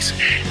tweaks,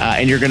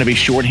 and you're going to be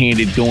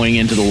shorthanded going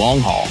into the long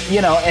haul.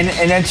 And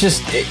it's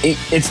just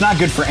it's not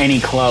good for any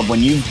club when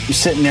you're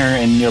sitting there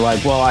and you're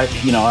like, well, I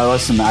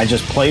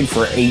just played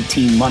for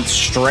 18 months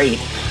straight.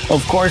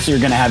 Of course you're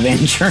going to have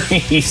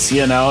injuries.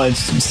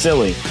 It's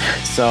silly.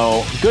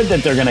 So good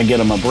that they're going to get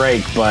them a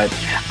break, but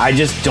I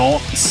just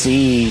don't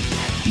see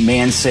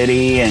Man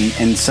City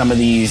and some of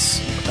these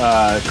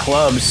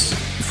clubs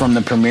from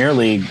the Premier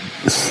League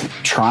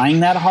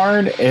trying that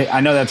hard.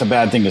 I know that's a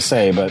bad thing to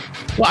say, but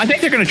I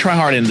think they're going to try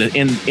hard in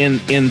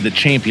the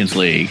Champions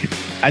League.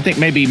 I think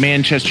maybe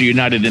Manchester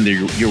United in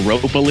the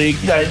Europa League.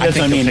 That's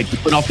what I mean. Take the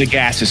foot off the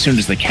gas as soon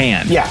as they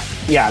can. Yeah,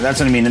 that's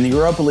what I mean. In the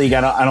Europa League,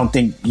 I don't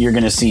think you're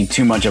going to see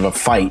too much of a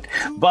fight.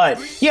 But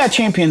yeah,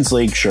 Champions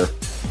League, sure.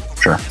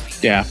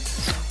 Yeah,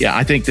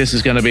 I think this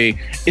is going to be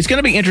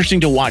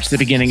interesting to watch the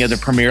beginning of the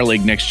Premier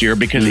League next year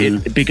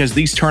because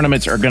these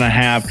tournaments are going to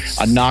have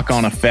a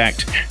knock-on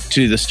effect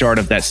to the start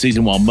of that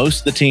season. While most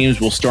of the teams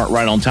will start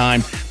right on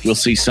time, we'll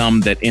see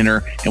some that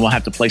enter, and we'll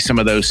have to play some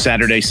of those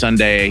Saturday,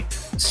 Sunday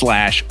 /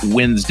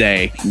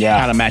 Wednesday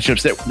kind of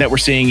matchups that we're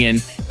seeing in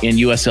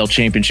USL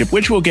Championship,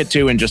 which we'll get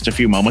to in just a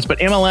few moments. But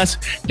MLS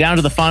down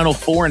to the Final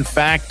Four. In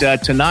fact,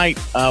 tonight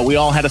we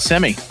all had a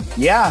semi.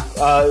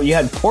 Yeah, you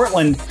had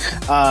Portland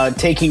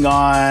taking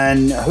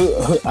on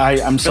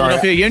I'm sorry,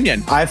 Philadelphia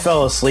Union. I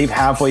fell asleep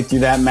halfway through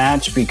that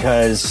match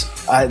because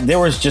there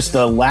was just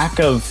a lack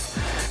of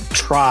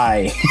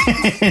try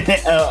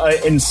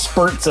in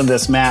spurts of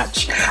this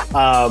match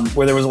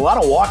where there was a lot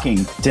of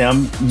walking.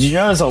 Tim, did you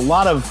notice a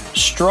lot of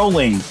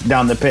strolling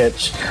down the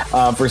pitch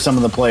for some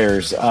of the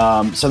players?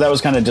 So that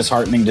was kind of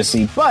disheartening to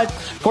see. But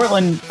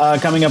Portland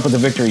coming up with a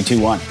victory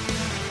 2-1.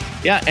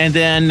 Yeah, and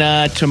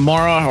then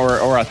tomorrow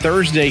or a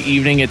Thursday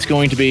evening, it's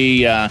going to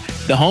be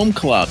the home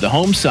club, the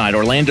home side,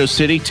 Orlando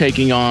City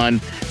taking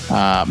on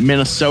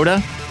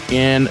Minnesota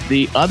in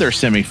the other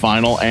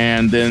semifinal.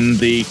 And then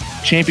the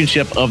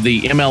championship of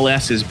the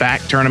MLS is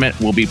back tournament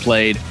will be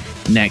played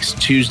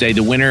next Tuesday.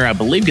 The winner, I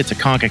believe, gets a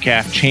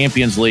CONCACAF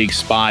Champions League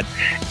spot.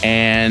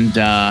 And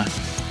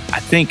I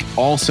think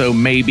also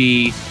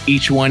maybe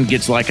each one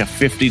gets like a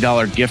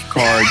 $50 gift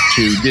card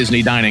to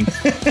Disney Dining.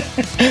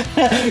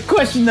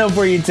 Question though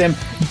for you, Tim.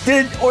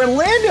 Did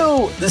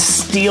Orlando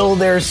steal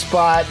their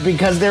spot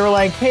because they were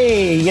like,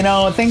 hey,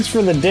 thanks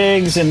for the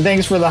digs and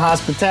thanks for the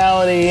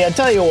hospitality. I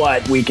tell you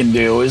what we can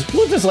do is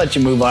we'll just let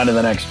you move on to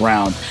the next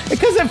round.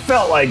 Because it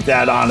felt like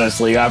that,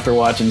 honestly, after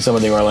watching some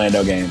of the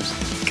Orlando games.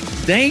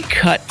 They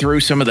cut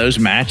through some of those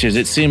matches.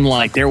 It seemed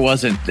like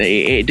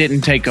it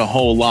didn't take a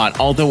whole lot.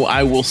 Although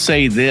I will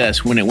say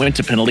this, when it went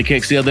to penalty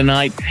kicks the other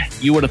night,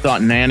 you would have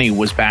thought Nani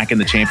was back in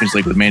the Champions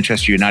League with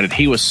Manchester United.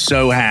 He was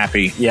so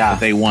happy that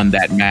they won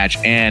that match.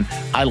 And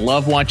I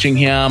love watching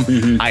him.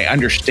 Mm-hmm. I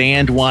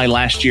understand why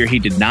last year he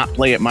did not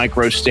play at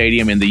Micro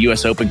Stadium in the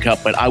U.S. Open Cup,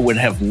 but I would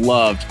have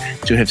loved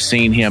to have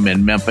seen him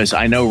in Memphis.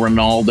 I know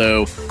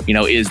Ronaldo,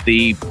 is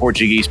the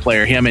Portuguese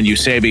player, him and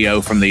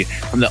Eusebio from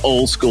the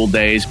old school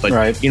days.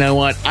 But you know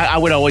what? I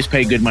would always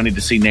pay good money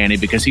to see Nani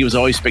because he was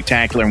always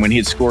spectacular. And when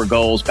he'd score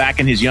goals, back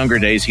in his younger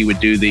days, he would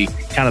do the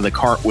kind of the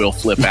cartwheel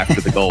flip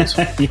after the goals.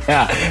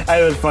 Yeah,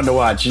 it was fun to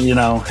watch,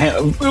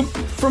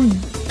 from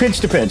pitch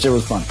to pitch. It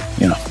was fun,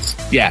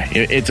 Yeah,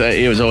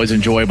 it was always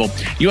enjoyable.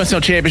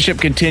 USL Championship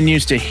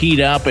continues to heat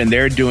up, and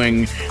they're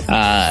doing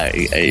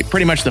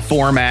pretty much the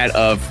format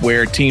of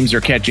where teams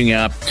are catching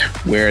up,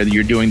 where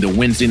you're doing the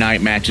Wednesday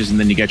night matches, and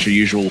then you got your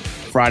usual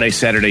Friday,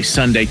 Saturday,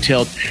 Sunday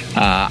tilt.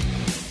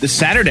 The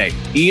Saturday,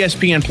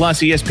 ESPN Plus,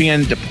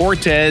 ESPN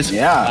Deportes.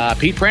 Yeah.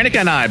 Pete Pranica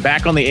and I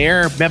back on the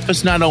air.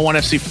 Memphis 901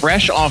 FC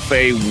fresh off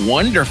a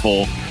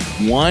wonderful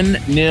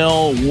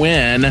 1-0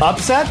 win.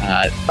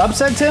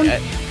 Upset, Tim?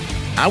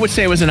 I would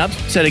say it was an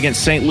upset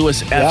against St.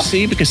 Louis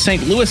FC because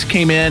St. Louis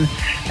came in.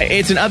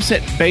 It's an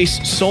upset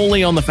based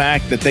solely on the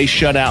fact that they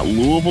shut out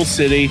Louisville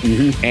City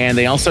and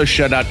they also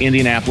shut out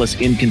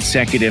Indianapolis in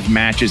consecutive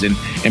matches and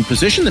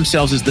positioned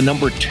themselves as the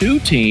number 2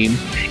 team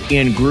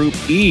in Group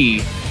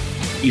E.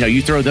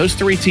 You throw those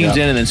 3 teams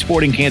in, and then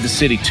Sporting Kansas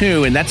City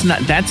 2, and that's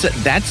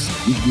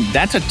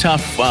a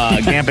tough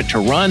gambit to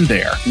run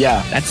there.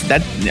 Yeah,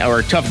 or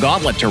a tough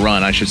gauntlet to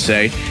run, I should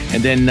say.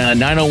 And then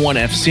 901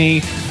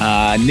 FC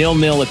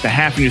 0-0 at the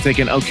half, and you're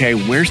thinking, okay,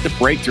 where's the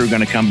breakthrough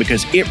going to come?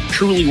 Because it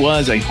truly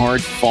was a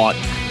hard fought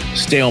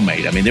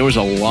stalemate. I mean, there was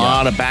a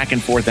lot of back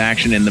and forth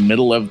action in the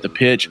middle of the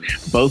pitch.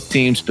 Both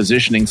teams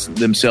positioning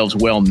themselves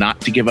well not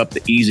to give up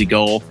the easy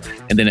goal.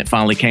 And then it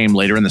finally came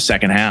later in the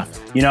second half.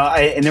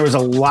 And there was a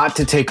lot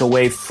to take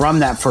away from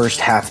that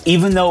first half.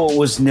 Even though it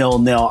was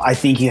 0-0, I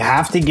think you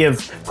have to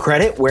give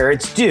credit where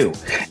it's due.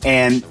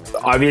 And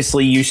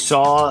obviously you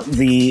saw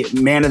the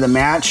man of the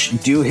match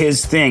do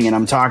his thing. And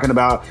I'm talking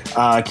about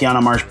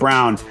Kiana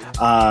Marsh-Brown.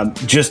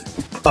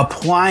 Just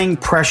applying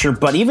pressure,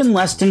 but even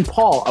Leston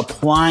Paul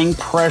applying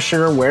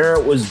pressure where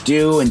it was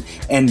due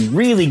and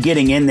really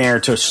getting in there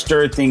to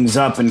stir things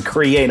up and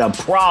create a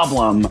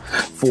problem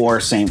for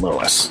St.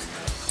 Louis.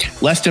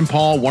 Leston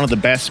Paul, one of the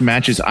best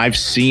matches I've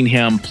seen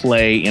him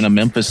play in a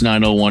Memphis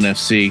 901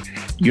 FC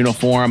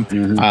uniform.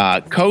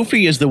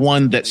 Kofi is the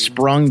one that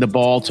sprung the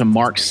ball to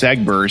Mark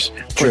Segbers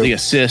for the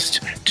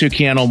assist to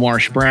Keanu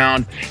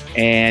Marsh-Brown.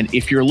 And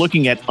if you're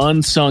looking at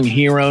unsung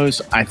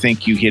heroes, I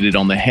think you hit it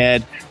on the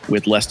head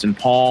with Leston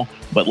Paul.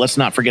 But let's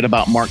not forget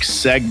about Mark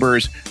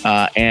Segbers.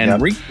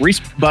 Reese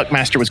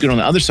Buckmaster was good on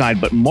the other side,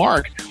 but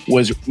Mark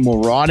was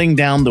marauding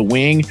down the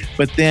wing.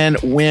 But then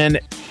when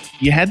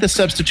you had the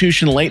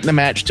substitution late in the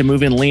match to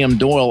move in Liam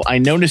Doyle, I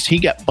noticed he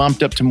got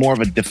bumped up to more of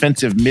a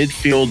defensive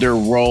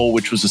midfielder role,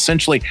 which was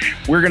essentially,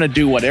 we're going to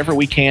do whatever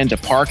we can to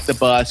park the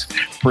bus,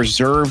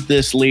 preserve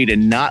this lead,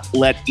 and not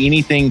let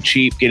anything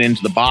cheap get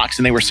into the box,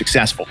 and they were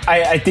successful.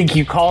 I think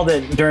you called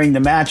it during the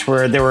match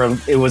where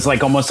it was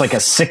like almost like a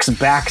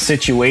 6-back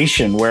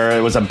situation where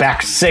it was a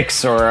back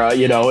 6, or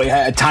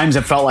at times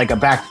it felt like a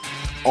back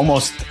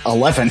almost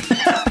 11.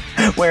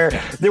 Where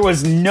there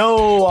was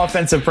no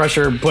offensive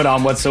pressure put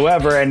on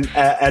whatsoever. And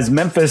as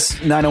Memphis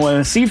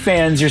 901 FC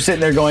fans, you're sitting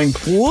there going,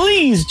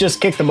 please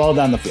just kick the ball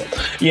down the field.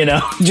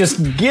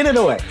 Just get it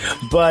away.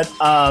 But,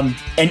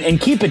 and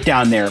keep it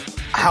down there.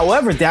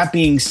 However, that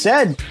being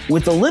said,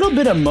 with a little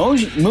bit of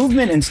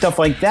movement and stuff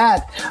like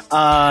that,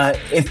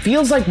 it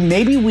feels like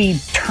maybe we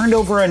turned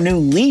over a new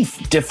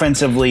leaf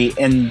defensively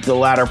in the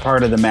latter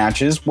part of the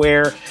matches,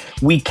 where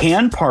we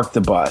can park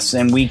the bus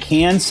and we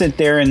can sit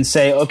there and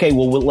say, okay,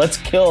 well, let's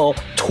kill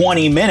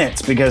 20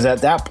 minutes, because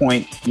at that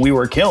point we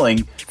were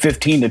killing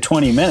 15 to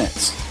 20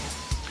 minutes.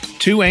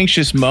 Two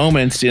anxious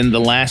moments in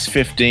the last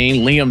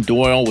 15. Liam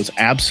Doyle was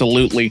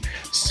absolutely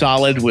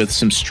solid with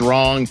some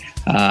strong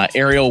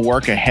aerial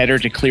work, a header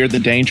to clear the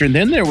danger. And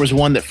then there was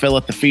one that fell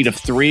at the feet of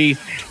 3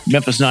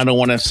 Memphis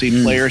 901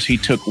 FC players. He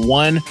took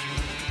one,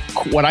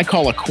 what I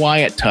call a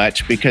quiet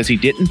touch, because he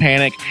didn't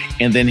panic,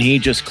 and then he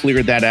just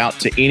cleared that out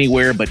to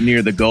anywhere but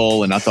near the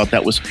goal. And I thought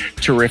that was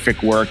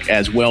terrific work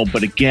as well.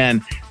 But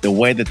again, the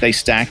way that they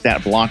stacked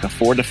that block of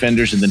 4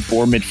 defenders and then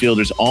 4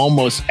 midfielders,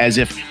 almost as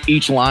if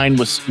each line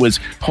was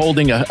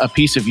holding a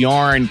piece of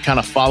yarn, kind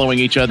of following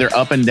each other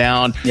up and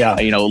down,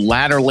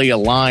 laterally a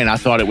line. I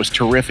thought it was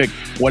terrific.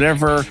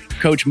 Whatever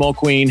Coach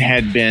Mulqueen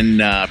had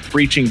been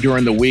preaching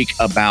during the week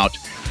about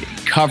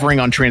covering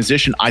on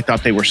transition, I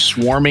thought they were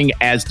swarming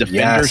as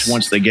defenders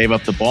once they gave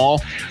up the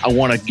ball. I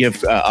want to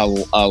give a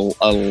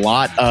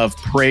lot of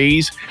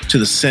praise to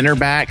the center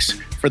backs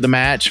for the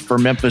match for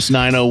Memphis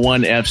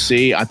 901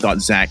 FC. I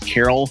thought Zach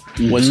Carroll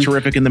was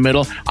terrific in the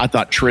middle. I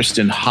thought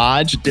Tristan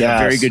Hodge did a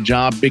very good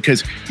job,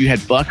 because you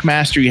had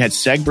Buckmaster, you had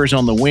Segbers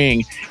on the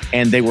wing,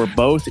 and they were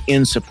both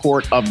in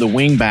support of the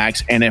wing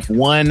backs. And if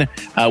one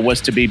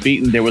was to be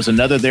beaten, there was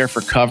another there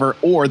for cover,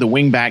 or the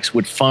wing backs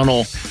would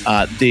funnel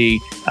the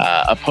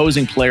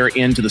opposing player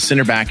into the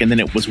center back, and then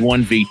it was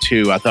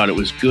 1v2. I thought it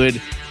was good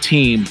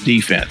team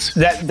defense.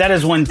 That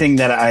is one thing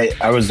that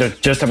I was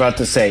just about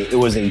to say. It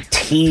was a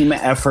team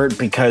effort,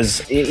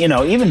 because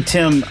even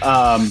Tim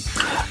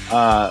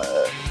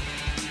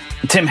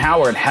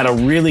Howard had a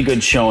really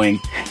good showing,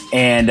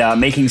 and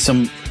making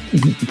some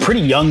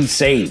pretty young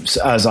saves,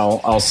 as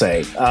I'll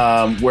say,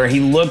 where he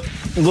looked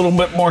a little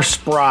bit more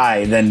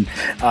spry than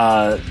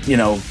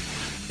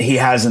he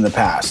has in the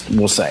past,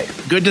 we'll say.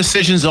 Good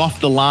decisions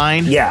off the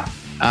line. Yeah.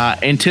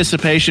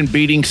 Anticipation,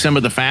 beating some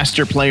of the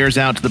faster players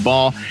out to the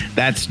ball.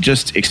 That's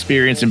just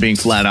experience and being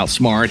flat out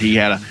smart. He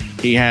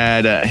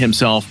had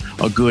himself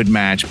a good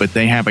match, but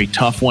they have a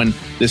tough one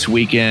this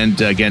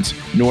weekend against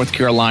North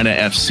Carolina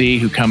FC,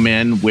 who come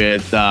in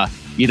with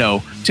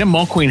Tim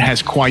Mulqueen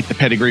has quite the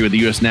pedigree with the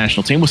U.S.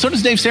 national team. Well, so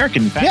does Dave Sarkin.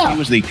 In fact, he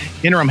was the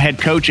interim head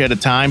coach at a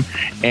time,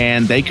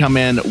 and they come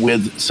in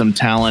with some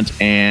talent,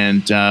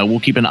 and we'll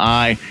keep an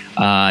eye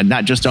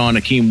not just on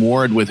Akeem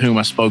Ward, with whom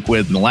I spoke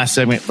with in the last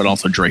segment, but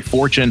also Dre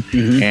Fortune,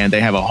 and they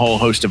have a whole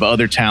host of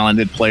other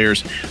talented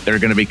players that are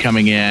going to be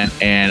coming in,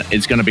 and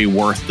it's going to be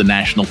worth the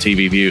national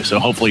TV view. So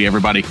hopefully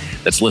everybody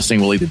that's listening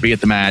will either be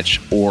at the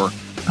match or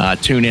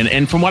tune in.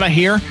 And from what I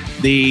hear,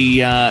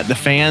 the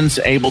fans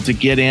able to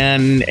get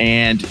in,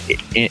 and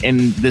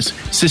in this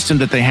system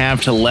that they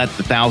have to let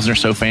the 1,000 or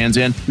so fans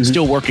in,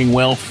 still working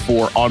well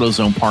for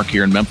AutoZone Park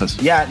here in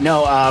Memphis. Yeah,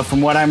 no,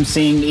 from what I'm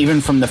seeing, even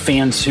from the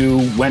fans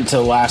who went to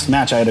the last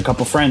match, I had a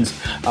couple friends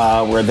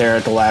were there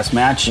at the last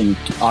match, and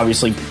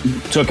obviously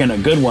took in a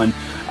good one.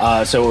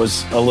 So it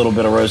was a little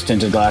bit of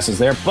rose-tinted glasses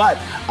there. But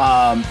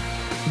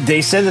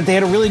they said that they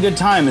had a really good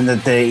time, and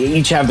that they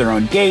each have their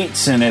own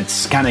gates, and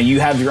it's kind of,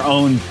 you have your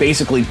own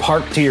basically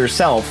park to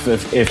yourself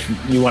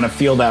if you want to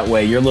feel that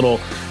way. Your little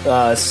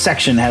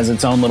section has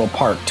its own little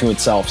park to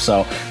itself.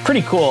 So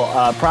pretty cool.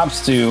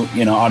 Props to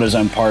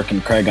AutoZone Park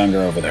and Craig Unger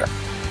over there.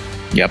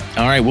 Yep.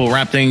 All right, we'll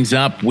wrap things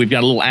up. We've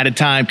got a little added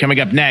time coming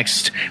up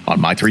next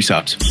on My 3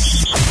 Subs.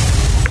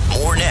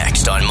 More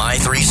next on My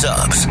 3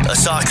 Subs, a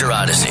soccer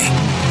odyssey.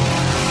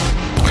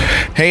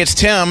 Hey, it's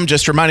Tim.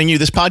 Just reminding you,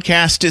 this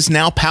podcast is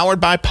now powered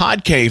by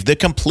Podcave, the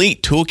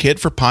complete toolkit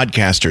for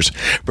podcasters.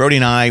 Brody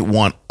and I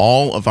want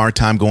all of our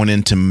time going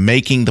into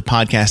making the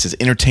podcast as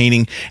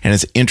entertaining and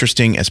as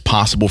interesting as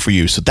possible for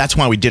you. So that's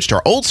why we ditched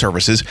our old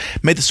services,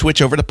 made the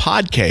switch over to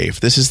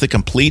Podcave. This is the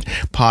complete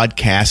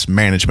podcast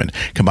management,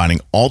 combining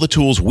all the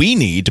tools we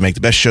need to make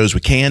the best shows we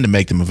can, to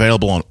make them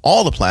available on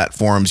all the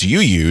platforms you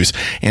use,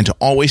 and to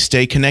always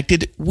stay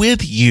connected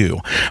with you.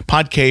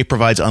 Podcave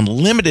provides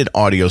unlimited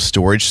audio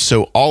storage,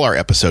 so all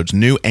our episodes,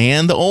 new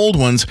and the old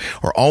ones,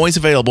 are always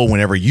available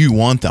whenever you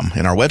want them.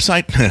 And our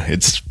website,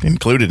 it's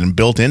included and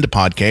built into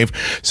Podcave,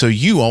 so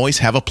you always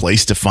have a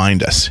place to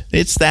find us.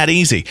 It's that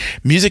easy.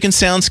 Music and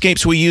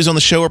soundscapes we use on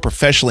the show are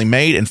professionally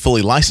made and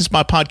fully licensed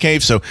by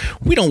Podcave, so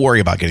we don't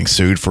worry about getting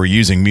sued for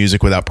using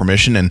music without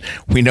permission, and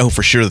we know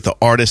for sure that the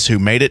artists who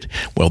made it,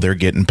 well, they're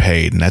getting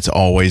paid, and that's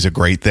always a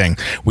great thing.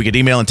 We get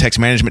email and text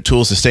management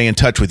tools to stay in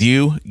touch with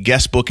you,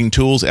 guest booking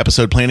tools,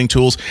 episode planning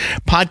tools.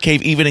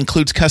 Podcave even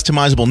includes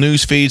customizable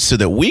news feeds so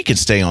that we can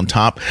stay on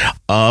top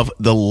of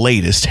the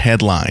latest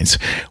headlines.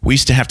 We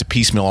used to have to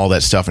piecemeal all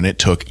that stuff, and it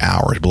took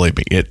hours. Believe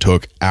me, it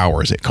took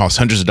hours. It cost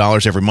hundreds of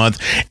dollars every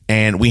month,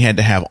 and we had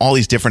to have all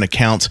these different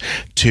accounts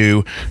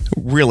to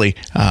really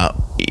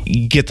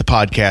get the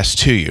podcast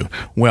to you.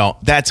 Well,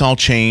 that's all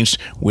changed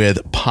with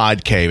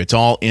Podcave. It's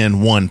all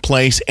in one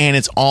place, and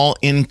it's all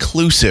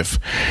inclusive.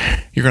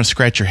 You're going to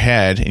scratch your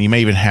head, and you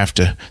may even have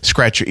to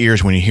scratch your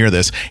ears when you hear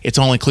this. It's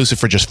all inclusive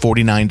for just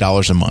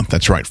 $49 a month.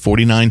 That's right,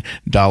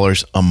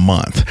 $49 a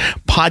month.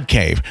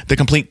 Podcave, the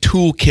complete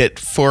toolkit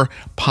for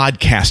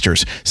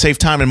podcasters. Save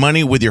time and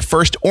money with your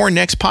first or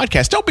next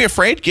podcast. Don't be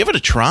afraid. Give it a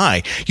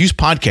try. Use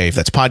Podcave.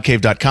 That's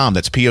podcave.com.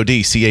 That's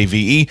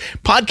Podcave,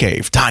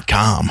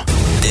 podcave.com.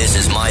 This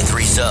is My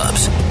Three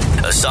Subs,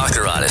 a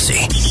soccer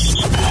odyssey.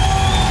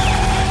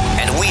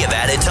 And we have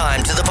added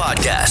time to the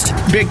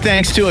podcast. Big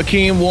thanks to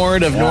Akeem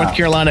Ward of North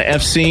Carolina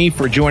FC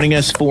for joining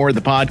us for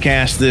the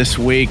podcast this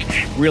week.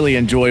 Really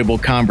enjoyable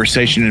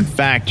conversation. In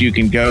fact, you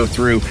can go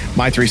through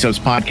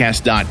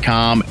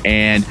my3subspodcast.com,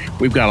 and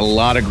we've got a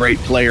lot of great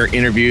player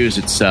interviews.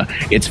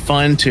 It's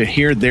fun to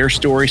hear their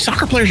stories.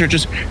 Soccer players are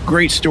just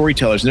great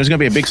storytellers, and there's going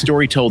to be a big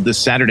story told this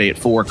Saturday at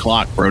 4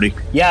 o'clock, Brody.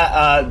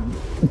 Yeah,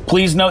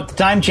 please note the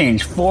time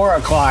change. 4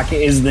 o'clock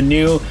is the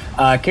new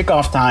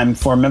kickoff time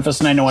for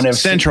Memphis 901 FC.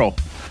 Central.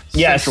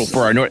 Yes. Central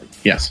for our North.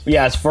 Yes.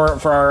 Yes. For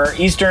our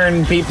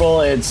Eastern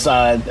people, it's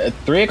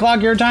 3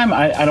 o'clock your time.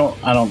 I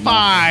don't know.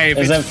 5.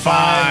 Is it 5?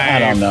 I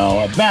don't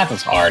know. Math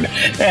is hard.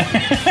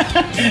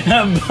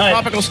 But,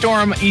 Tropical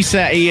storm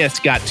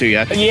Isaias got to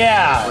you.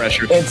 Yeah.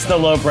 Pressure. It's the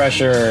low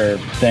pressure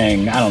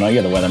thing. I don't know.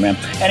 You're the weatherman.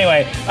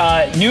 Anyway,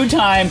 new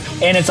time,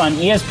 and it's on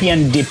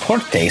ESPN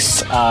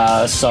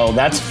Deportes. So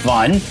that's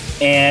fun.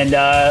 And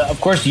of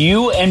course,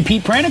 you and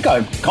Pete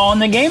Pranica calling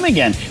the game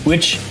again.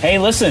 Which, hey,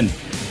 listen.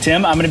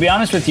 Tim, I'm going to be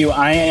honest with you.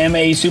 I am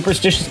a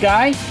superstitious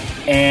guy,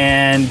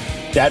 and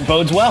that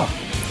bodes well.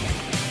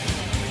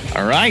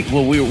 All right.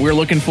 Well, we're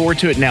looking forward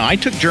to it now. I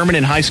took German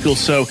in high school,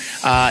 so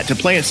to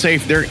play it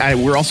safe,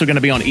 we're also going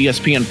to be on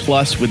ESPN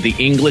Plus with the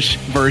English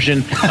version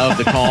of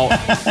the call.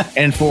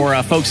 And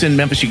for folks in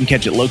Memphis, you can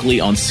catch it locally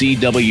on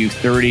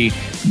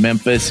CW30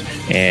 Memphis.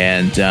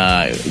 And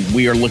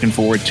we are looking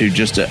forward to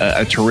just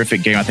a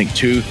terrific game. I think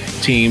two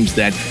teams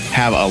that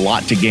have a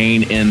lot to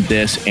gain in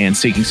this and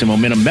seeking some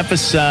momentum.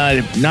 Memphis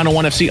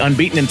 901 FC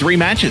unbeaten in 3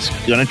 matches.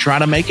 Going to try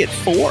to make it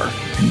 4.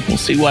 And we'll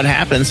see what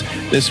happens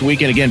this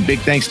weekend. Again, big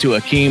thanks to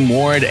Akeem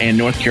Ward and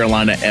North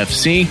Carolina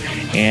FC.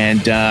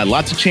 And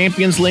lots of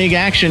Champions League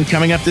action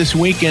coming up this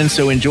weekend.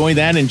 So enjoy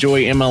that.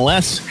 Enjoy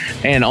MLS.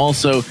 And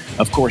also,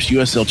 of course,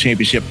 USL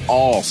Championship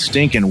all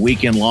stinking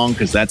weekend long,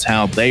 because that's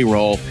how they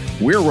roll.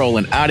 We're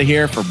rolling out of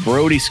here. For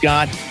Brody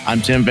Scott,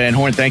 I'm Tim Van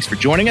Horn. Thanks for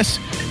joining us.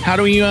 How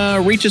do we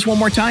reach us one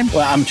more time?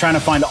 Well, I'm trying to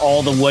find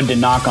all the wood to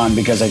knock on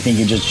because I think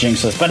you just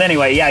jinxed us. But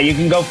anyway, yeah, you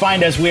can go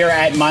find us. We are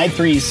at My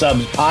Three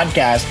Subs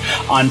Podcast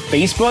on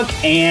Facebook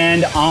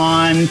and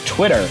on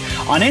Twitter.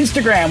 On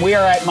Instagram, we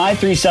are at My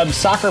Three Subs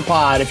Soccer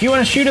Pod. If you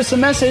want to shoot us a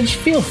message,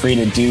 feel free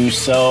to do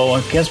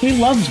so, because we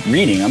love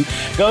reading them.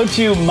 Go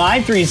to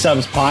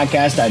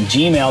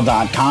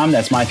my3subspodcast@gmail.com.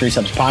 That's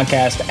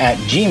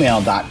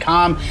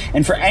my3subspodcast@gmail.com.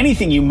 And for anything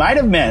you might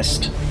have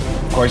missed,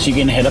 of course, you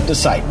can hit up the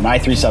site,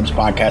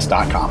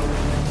 my3subspodcast.com.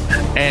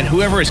 And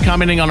whoever is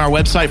commenting on our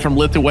website from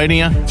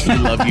Lithuania, we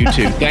love you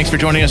too. Thanks for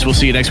joining us. We'll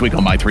see you next week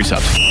on My Three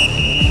Subs.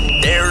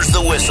 There's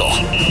the whistle.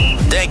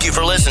 Thank you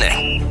for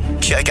listening.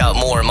 Check out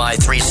more My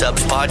Three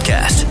Subs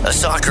podcast, a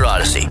soccer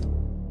odyssey